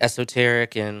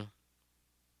esoteric and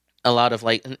a lot of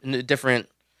like different,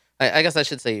 I guess I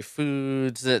should say,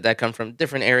 foods that come from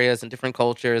different areas and different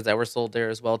cultures that were sold there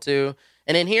as well too.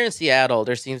 And then here in Seattle,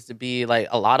 there seems to be like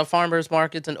a lot of farmers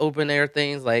markets and open air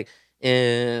things. Like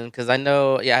because I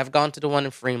know, I've gone to the one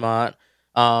in Fremont.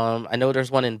 I know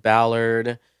there's one in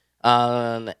Ballard.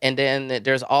 And then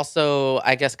there's also,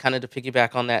 I guess, kind of to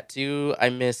piggyback on that too. I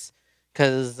miss.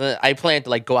 Because I plan to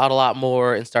like go out a lot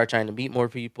more and start trying to meet more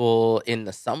people in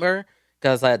the summer.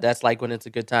 Because that's like when it's a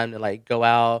good time to like go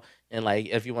out and like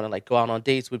if you want to like go out on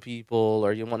dates with people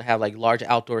or you want to have like large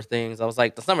outdoor things. I was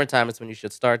like the summertime is when you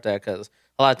should start that because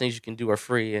a lot of things you can do are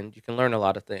free and you can learn a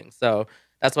lot of things. So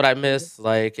that's what I miss.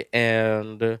 Like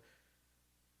and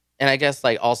I guess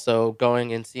like also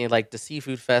going and seeing like the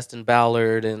seafood fest in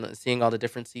Ballard and seeing all the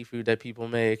different seafood that people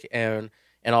make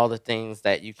and all the things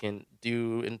that you can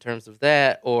do in terms of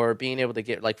that, or being able to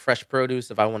get like fresh produce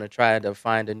if I want to try to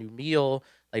find a new meal,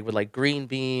 like with like green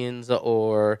beans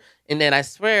and then I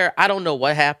swear, I don't know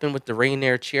what happened with the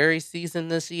Rainier cherry season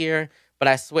this year, but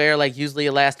I swear like usually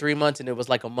it lasts 3 months and it was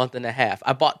like a month and a half.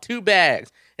 I bought 2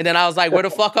 bags and then I was like, where the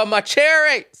fuck are my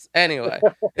cherries? Anyway.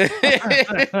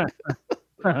 The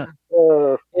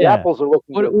apples are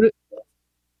looking good.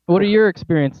 What are your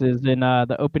experiences in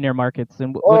the open air markets,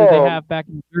 and what do they have back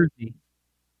in Jersey?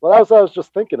 Well, that's what I was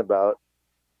just thinking about.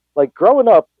 Like growing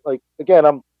up, like again,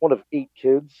 I'm one of 8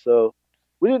 kids, so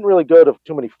we didn't really go to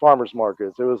too many farmers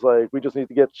markets. It was like we just need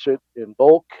to get shit in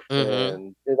bulk, Mm-hmm.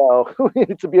 and we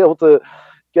need to be able to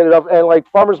get it up. And like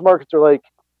farmers markets are like,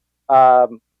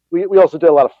 we also did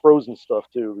a lot of frozen stuff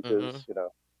too because Mm-hmm.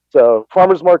 so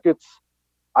farmers markets,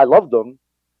 I loved them,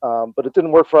 but it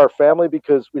didn't work for our family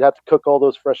because we'd have to cook all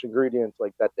those fresh ingredients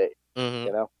like that day, Mm-hmm.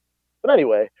 you know. But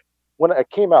anyway, when I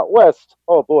came out west,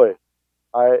 oh boy,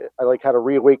 I like had a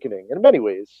reawakening in many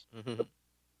ways. Mm-hmm.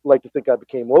 Like to think I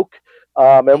became woke.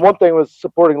 And one thing was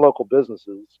supporting local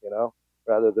businesses,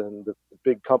 rather than the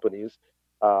big companies.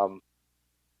 Um,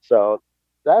 so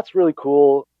that's really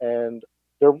cool. And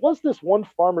there was this one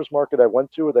farmers market I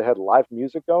went to where they had live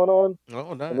music going on,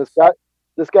 Oh, and nice.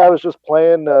 this guy was just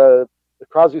playing the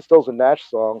Crosby, Stills and Nash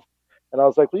song, and I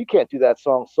was like, well, you can't do that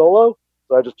song solo.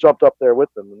 So I just jumped up there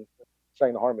with them and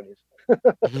sang the harmonies.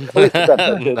 At least the best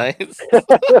I Nice.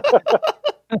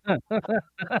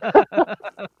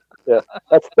 Yeah,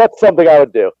 that's something I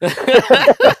would do.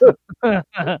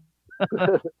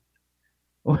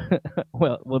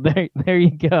 well, there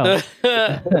you go.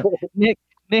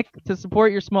 Nick, to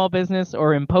support your small business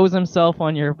or impose himself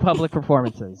on your public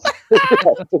performances.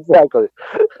 Yes, exactly.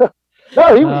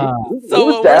 No, he So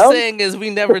was what down. we're saying is we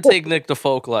never take Nick to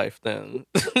folk life then.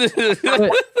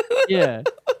 Yeah,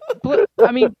 but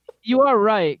I mean, you are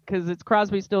right because it's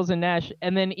Crosby, Stills, and Nash,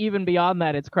 and then even beyond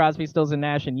that, it's Crosby, Stills, and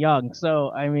Nash and Young.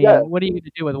 So I mean, Yeah. what are you going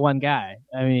to do with one guy?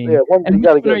 I mean, Yeah, and you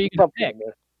got to which one are you get gonna something pick? in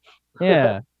there.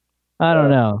 Yeah, I don't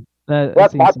know.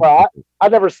 That's my part. I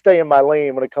never stay in my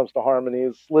lane when it comes to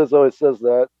harmonies. Liz always says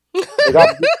that.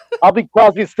 Like, I'll be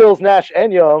Crosby, Stills, Nash,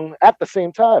 and Young at the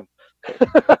same time.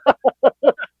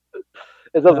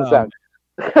 It doesn't sound.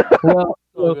 Well,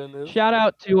 Oh, so goodness. shout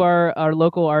out to our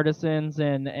local artisans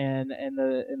and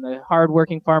the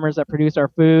hardworking farmers that produce our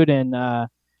food,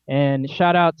 and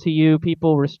shout out to you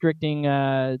people restricting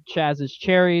Chaz's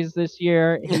cherries this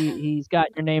year. He's got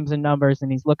your names and numbers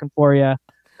and he's looking for you.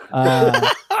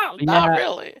 Not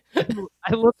really.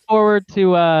 I look forward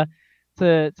to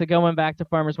going back to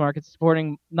farmers markets,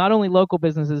 supporting not only local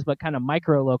businesses but kind of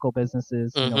micro local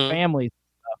businesses, Mhm. families.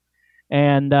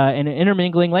 And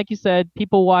intermingling, like you said,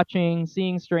 people watching,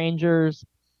 seeing strangers,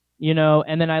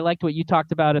 and then I liked what you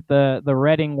talked about at the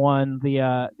Reading one,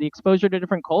 the exposure to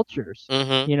different cultures,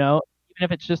 Mhm. even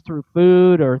if it's just through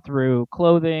food or through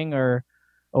clothing or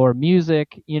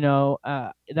music,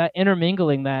 that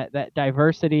intermingling, that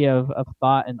diversity of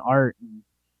thought and art,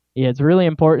 yeah, it's really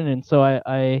important. And so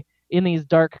I in these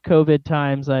dark COVID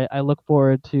times, I look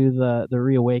forward to the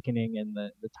reawakening and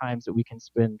the times that we can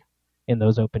spend in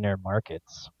those open air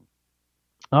markets.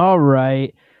 All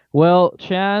right. Well,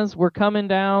 Chaz, we're coming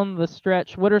down the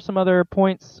stretch. What are some other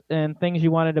points and things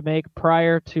you wanted to make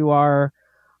prior to our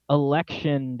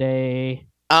election day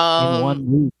in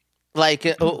 1 week? Like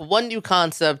one new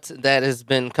concept that has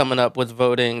been coming up with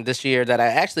voting this year that I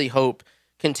actually hope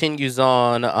continues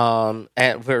on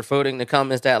and for voting to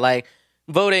come is that like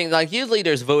voting, like usually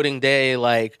there's voting day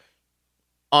like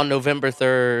on November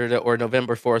 3rd or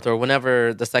November 4th or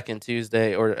whenever the second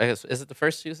Tuesday, or I guess is it the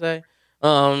first Tuesday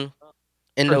in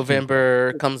First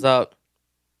November comes up.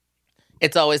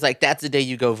 It's always like that's the day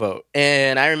you go vote.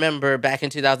 And I remember back in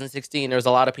 2016 there was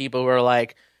a lot of people who were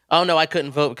like, oh no, I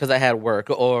couldn't vote because I had work,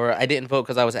 or I didn't vote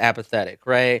because I was apathetic,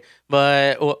 right?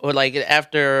 But or like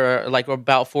after like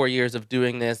about 4 years of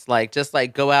doing this, like just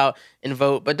like go out and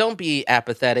vote, but don't be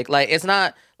apathetic. Like it's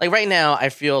not like right now. I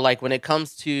feel like when it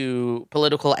comes to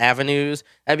political avenues,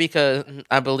 because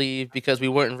I believe because we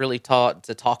weren't really taught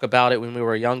to talk about it when we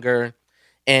were younger,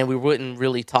 and we wouldn't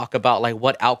really talk about like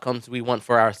what outcomes we want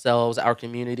for ourselves, our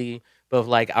community, both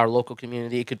like our local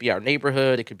community. It could be our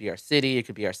neighborhood, it could be our city, it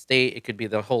could be our state, it could be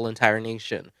the whole entire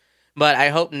nation. But I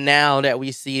hope now that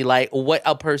we see like what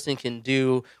a person can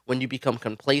do when you become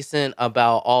complacent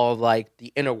about all like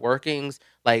the inner workings,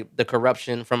 like the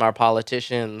corruption from our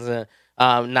politicians,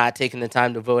 not taking the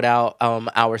time to vote out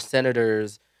our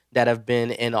senators that have been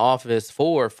in office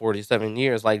for 47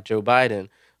 years, like Joe Biden.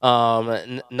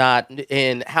 Not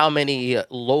in how many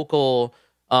local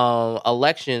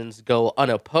elections go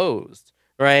unopposed,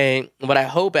 right? But I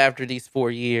hope after these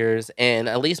 4 years, and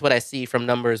at least what I see from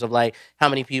numbers of like how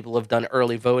many people have done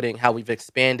early voting, how we've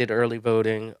expanded early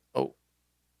voting,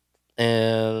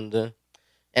 and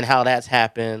how that's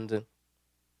happened,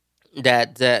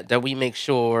 that we make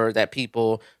sure that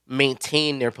people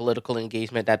maintain their political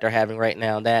engagement that they're having right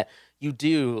now, that you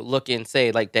do look and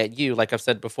say like that you, like I've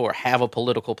said before, have a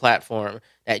political platform,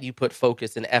 that you put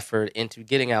focus and effort into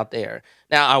getting out there.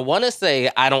 Now, I want to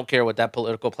say I don't care what that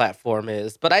political platform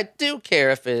is, but I do care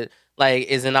if it like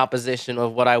is in opposition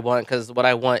of what I want, because what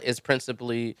I want is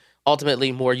principally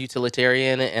ultimately more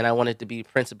utilitarian, and I want it to be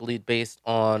principally based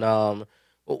on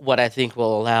what I think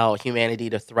will allow humanity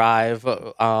to thrive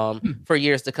for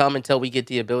years to come until we get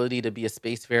the ability to be a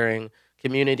spacefaring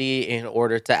community in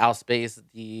order to outspace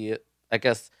the, I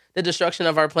guess, the destruction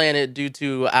of our planet due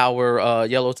to our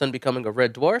yellow sun becoming a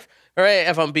red dwarf. All right,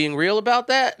 if I'm being real about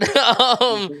that,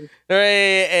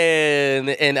 right, and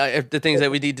the things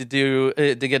that we need to do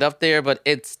to get up there, but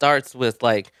it starts with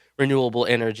like renewable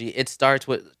energy. It starts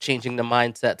with changing the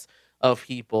mindsets of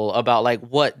people about like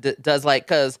what does like,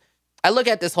 because I look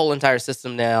at this whole entire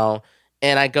system now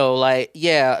and I go like,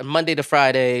 yeah, Monday to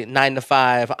Friday, 9 to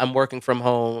 5, I'm working from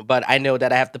home, but I know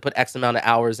that I have to put X amount of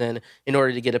hours in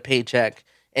order to get a paycheck.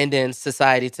 And then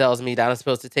society tells me that I'm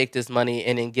supposed to take this money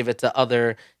and then give it to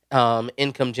other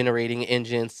income generating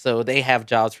engines so they have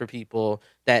jobs for people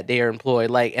that they are employed.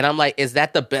 Like, and I'm like, is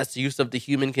that the best use of the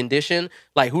human condition?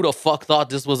 Like, who the fuck thought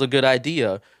this was a good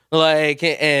idea? Like,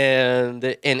 and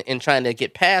trying to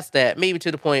get past that, maybe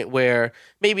to the point where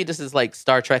maybe this is like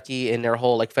Star Trekky and their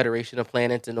whole like Federation of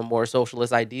Planets and a more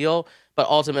socialist ideal. But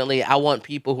ultimately, I want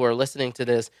people who are listening to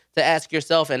this to ask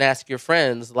yourself and ask your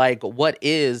friends, like, what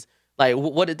is like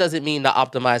what it does it mean to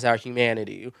optimize our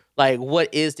humanity? Like,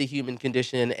 what is the human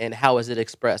condition and how is it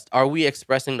expressed? Are we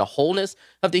expressing the wholeness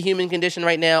of the human condition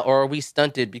right now, or are we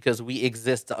stunted because we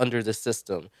exist under the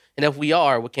system? And if we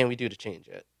are, what can we do to change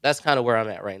it? That's kind of where I'm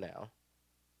at right now.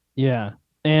 Yeah,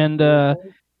 and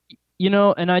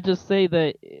and I just say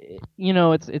that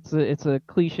it's a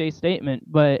cliche statement,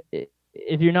 but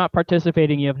if you're not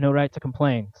participating, you have no right to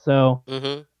complain. So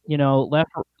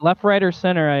left, right, or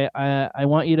center, I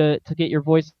want you to get your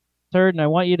voice heard, and I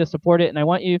want you to support it, and I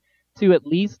want you to at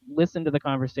least listen to the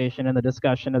conversation and the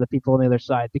discussion of the people on the other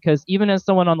side, because even as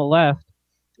someone on the left,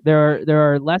 there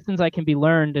are lessons I can be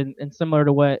learned, and similar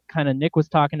to what kind of Nick was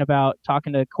talking about,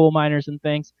 talking to coal miners and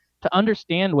things, to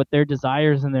understand what their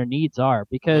desires and their needs are.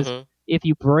 Because if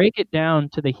you break it down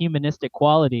to the humanistic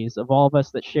qualities of all of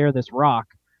us that share this rock,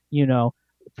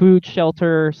 food,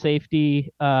 shelter,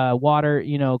 safety, water,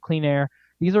 clean air,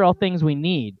 these are all things we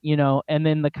need, and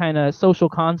then the kind of social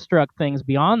construct things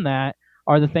beyond that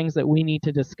are the things that we need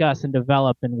to discuss and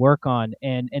develop and work on,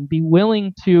 and be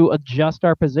willing to adjust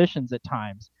our positions at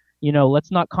times.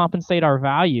 Let's not compensate our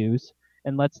values,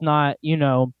 and let's not,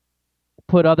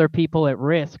 put other people at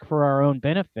risk for our own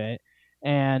benefit.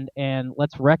 And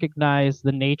let's recognize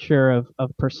the nature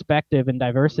of perspective and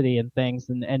diversity and things,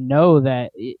 and know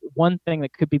that one thing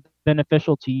that could be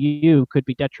beneficial to you could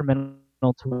be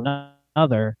detrimental to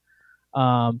another.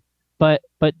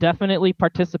 But definitely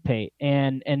participate,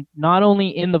 and not only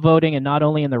in the voting and not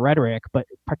only in the rhetoric, but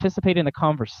participate in the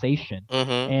conversation.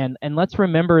 And let's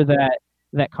remember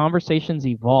that conversations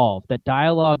evolve, that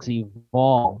dialogues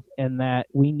evolve, and that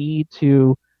we need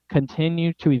to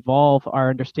continue to evolve our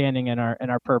understanding and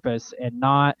our purpose, and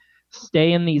not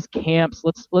stay in these camps.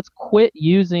 Let's quit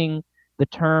using the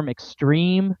term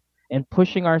extreme and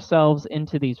pushing ourselves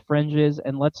into these fringes,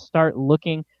 and let's start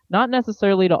looking not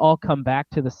necessarily to all come back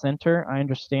to the center. I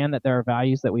understand that there are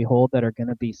values that we hold that are going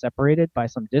to be separated by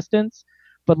some distance,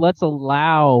 but let's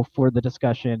allow for the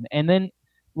discussion. And then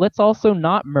let's also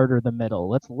not murder the middle.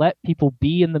 Let's let people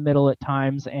be in the middle at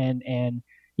times, and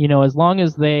as long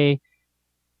as they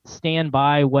stand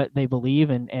by what they believe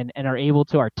and are able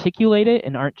to articulate it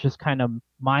and aren't just kind of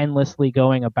mindlessly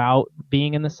going about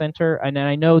being in the center. And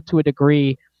I know to a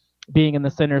degree being in the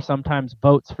center sometimes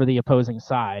votes for the opposing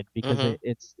side because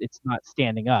it's not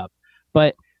standing up.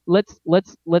 But let's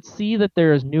see that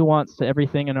there is nuance to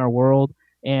everything in our world.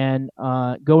 And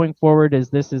going forward,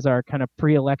 as this is our kind of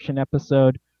pre-election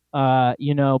episode,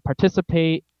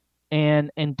 participate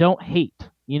and don't hate.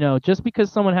 Just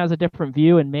because someone has a different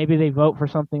view and maybe they vote for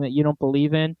something that you don't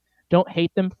believe in, don't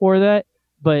hate them for that,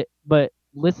 but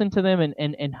listen to them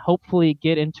and hopefully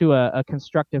get into a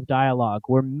constructive dialogue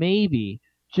where maybe,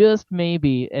 just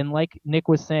maybe, and like Nick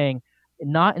was saying,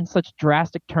 not in such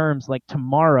drastic terms like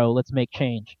tomorrow, let's make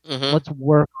change. Let's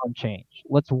work on change.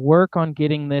 Let's work on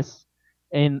getting this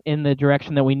in the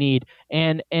direction that we need.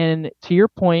 And to your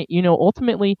point,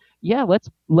 ultimately, yeah, let's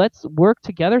work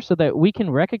together so that we can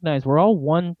recognize we're all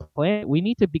one planet. We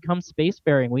need to become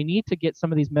spacefaring. We need to get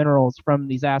some of these minerals from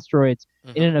these asteroids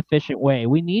in an efficient way.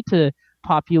 We need to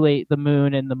populate the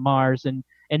moon and the Mars and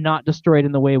not destroy it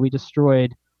in the way we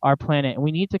destroyed our planet. And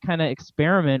we need to kind of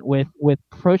experiment with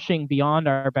pushing beyond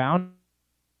our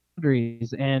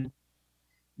boundaries. And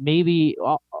maybe,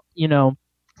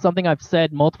 something I've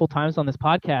said multiple times on this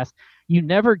podcast, you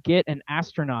never get an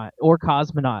astronaut or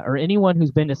cosmonaut or anyone who's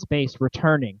been to space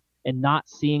returning and not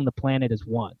seeing the planet as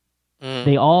one.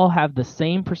 They all have the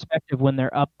same perspective when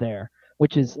they're up there,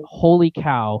 which is, holy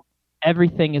cow,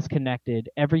 everything is connected,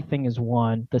 everything is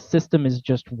one, the system is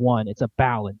just one, it's a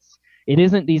balance. It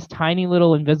isn't these tiny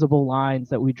little invisible lines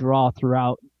that we draw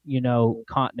throughout,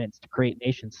 continents to create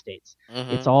nation states.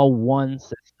 It's all one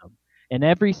system. And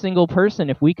every single person,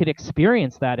 if we could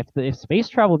experience that, if space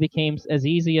travel became as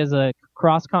easy as a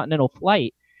cross-continental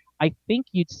flight, I think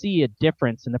you'd see a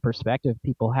difference in the perspective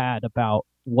people had about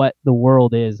what the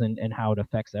world is and how it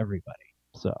affects everybody.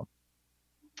 So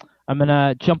I'm going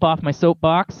to jump off my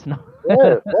soapbox.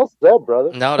 Yeah, well said,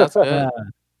 brother. No, that's good.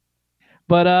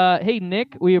 But hey,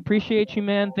 Nick, we appreciate you,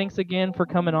 man. Thanks again for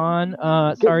coming on.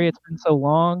 Sorry it's been so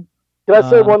long. Can I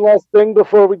say one last thing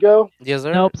before we go? Yes,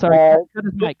 sir. Nope, sorry.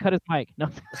 Cut his mic. No.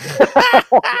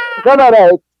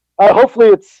 No. Hopefully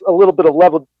it's a little bit of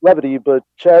levity, but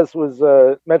Chaz was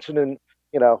mentioning,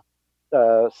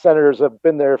 senators have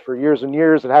been there for years and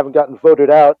years and haven't gotten voted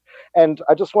out. And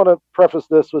I just want to preface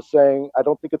this with saying I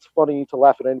don't think it's funny to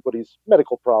laugh at anybody's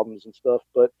medical problems and stuff,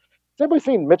 but has anybody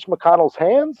seen Mitch McConnell's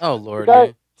hands? Oh, Lord.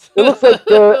 It looks like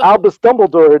Albus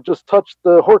Dumbledore had just touched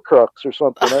the Horcrux or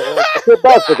something. I feel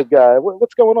bad for the guy.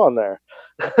 What's going on there?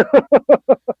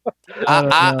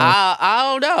 I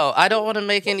don't know. I don't want to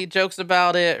make any jokes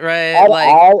about it, right?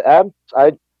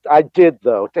 I did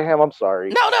though. Damn, I'm sorry.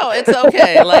 No, it's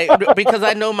okay. Because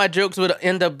I know my jokes would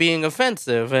end up being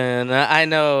offensive, and I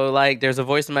know there's a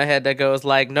voice in my head that goes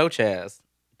no, Chaz,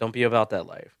 don't be about that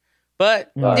life.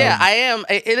 But yeah, I am.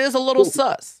 It is a little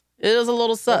sus. It is a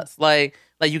little sus. Like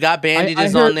you got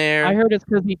bandages on there. I heard it's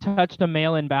because he touched a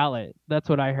mail-in ballot. That's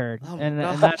what I heard, and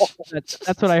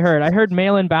that's what I heard. I heard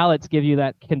mail-in ballots give you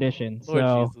that condition.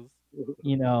 So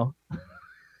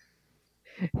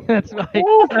that's why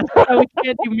we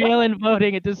can't do mail-in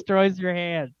voting. It destroys your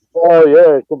hands. Oh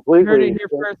yeah, completely. You heard it here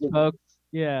first, folks.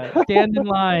 Yeah, stand in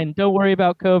line. Don't worry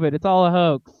about COVID. It's all a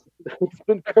hoax. It's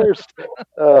been cursed.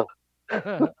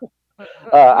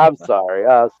 I'm sorry.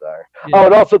 Yeah. Oh,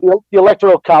 and also the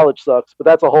electoral college sucks, but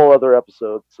that's a whole other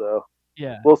episode. So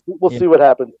yeah, we'll see what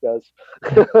happens, guys.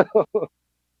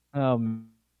 Oh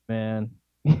man.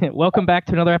 Welcome back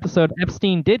to another episode.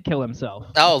 Epstein did kill himself.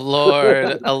 Oh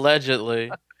Lord,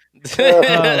 allegedly.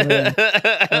 Okay.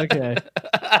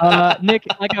 Nick,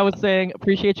 like I was saying,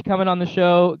 appreciate you coming on the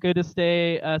show. Good to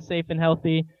stay safe and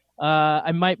healthy.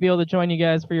 I might be able to join you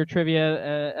guys for your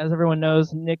trivia. As everyone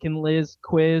knows, Nick and Liz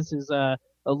Quiz is a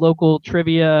local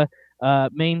trivia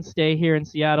mainstay here in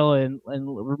Seattle, and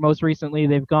most recently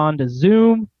they've gone to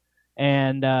Zoom.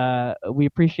 And we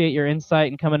appreciate your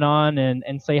insight and coming on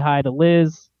and say hi to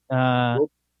Liz. And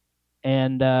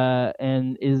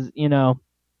is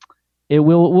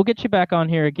we'll get you back on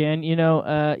here again.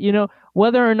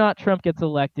 Whether or not Trump gets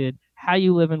elected, how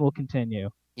you living will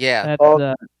continue. Yeah.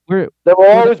 There will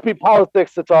always be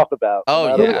politics to talk about.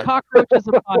 Oh yeah. The Cockroach is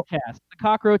a podcast. The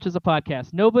Cockroach is a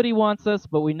podcast. Nobody wants us,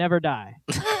 but we never die.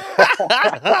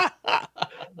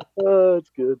 That's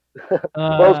good.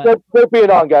 Well, it's great being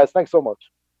on, guys. Thanks so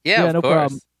much. Yeah, no of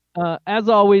course. problem. As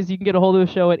always, you can get a hold of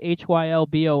the show at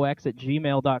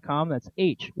hylbox@gmail.com. That's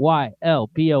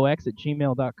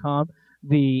hylbox@gmail.com.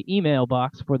 The email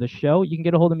box for the show. You can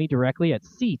get a hold of me directly at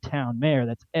ctownmayor.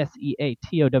 That's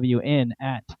SEATOWN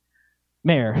at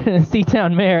mayor.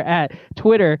 ctownmayor at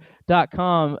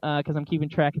twitter.com because I'm keeping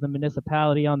track of the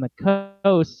municipality on the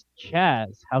coast.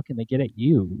 Chaz, how can they get at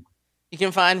you? You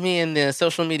can find me in the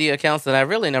social media accounts that I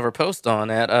really never post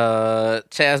on at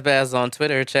ChazBaz on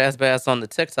Twitter, ChazBaz on the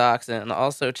TikToks, and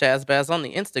also ChazBaz on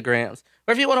the Instagrams.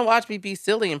 Or if you want to watch me be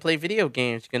silly and play video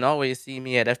games, you can always see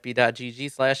me at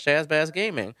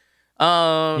fb.gg/ChazBazGaming.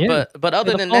 But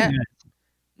other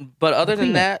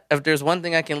than that, if there's one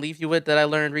thing I can leave you with that I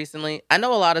learned recently, I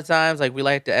know a lot of times we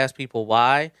like to ask people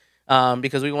why,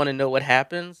 because we want to know what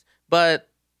happens, but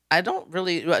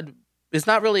it's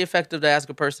not really effective to ask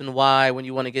a person why when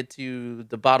you want to get to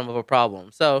the bottom of a problem.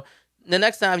 So the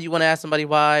next time you want to ask somebody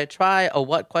why, try a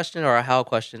what question or a how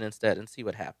question instead and see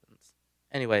what happens.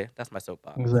 Anyway, that's my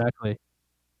soapbox. Exactly.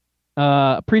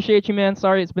 Appreciate you, man.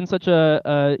 Sorry it's been such a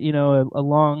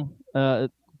long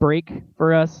break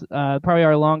for us. Probably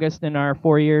our longest in our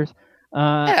 4 years.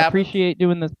 Appreciate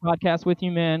doing this podcast with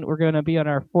you, man. We're going to be on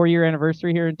our 4-year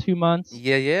anniversary here in 2 months.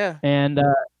 Yeah. And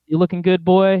you're looking good,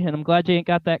 boy, and I'm glad you ain't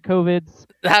got that COVID.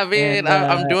 I mean,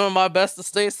 I'm doing my best to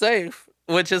stay safe,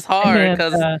 which is hard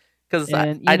because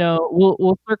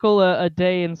we'll circle a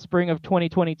day in spring of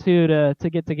 2022 to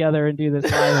get together and do this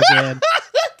live again.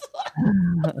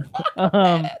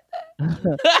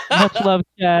 Much love,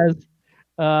 Chaz.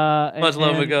 Much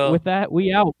love, Miguel. With that,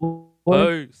 we out.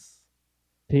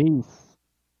 Peace.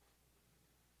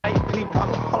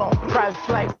 Private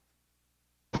flight.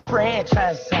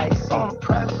 Franchise sites on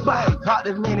private flight. Caught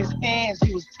him in his hands,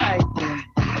 he was typing.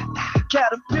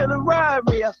 Caterpillar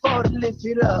robbery, I fought to lift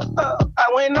it up.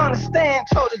 I went on the stand,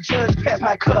 told the judge, pass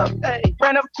my cup. Hey,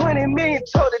 ran up 20 million,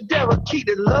 told the devil, keep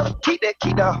the love, keep the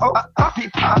hope.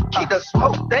 Keep the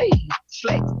smoke, they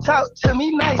slick. Talk to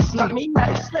me nicely,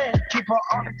 keep her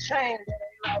on the chain.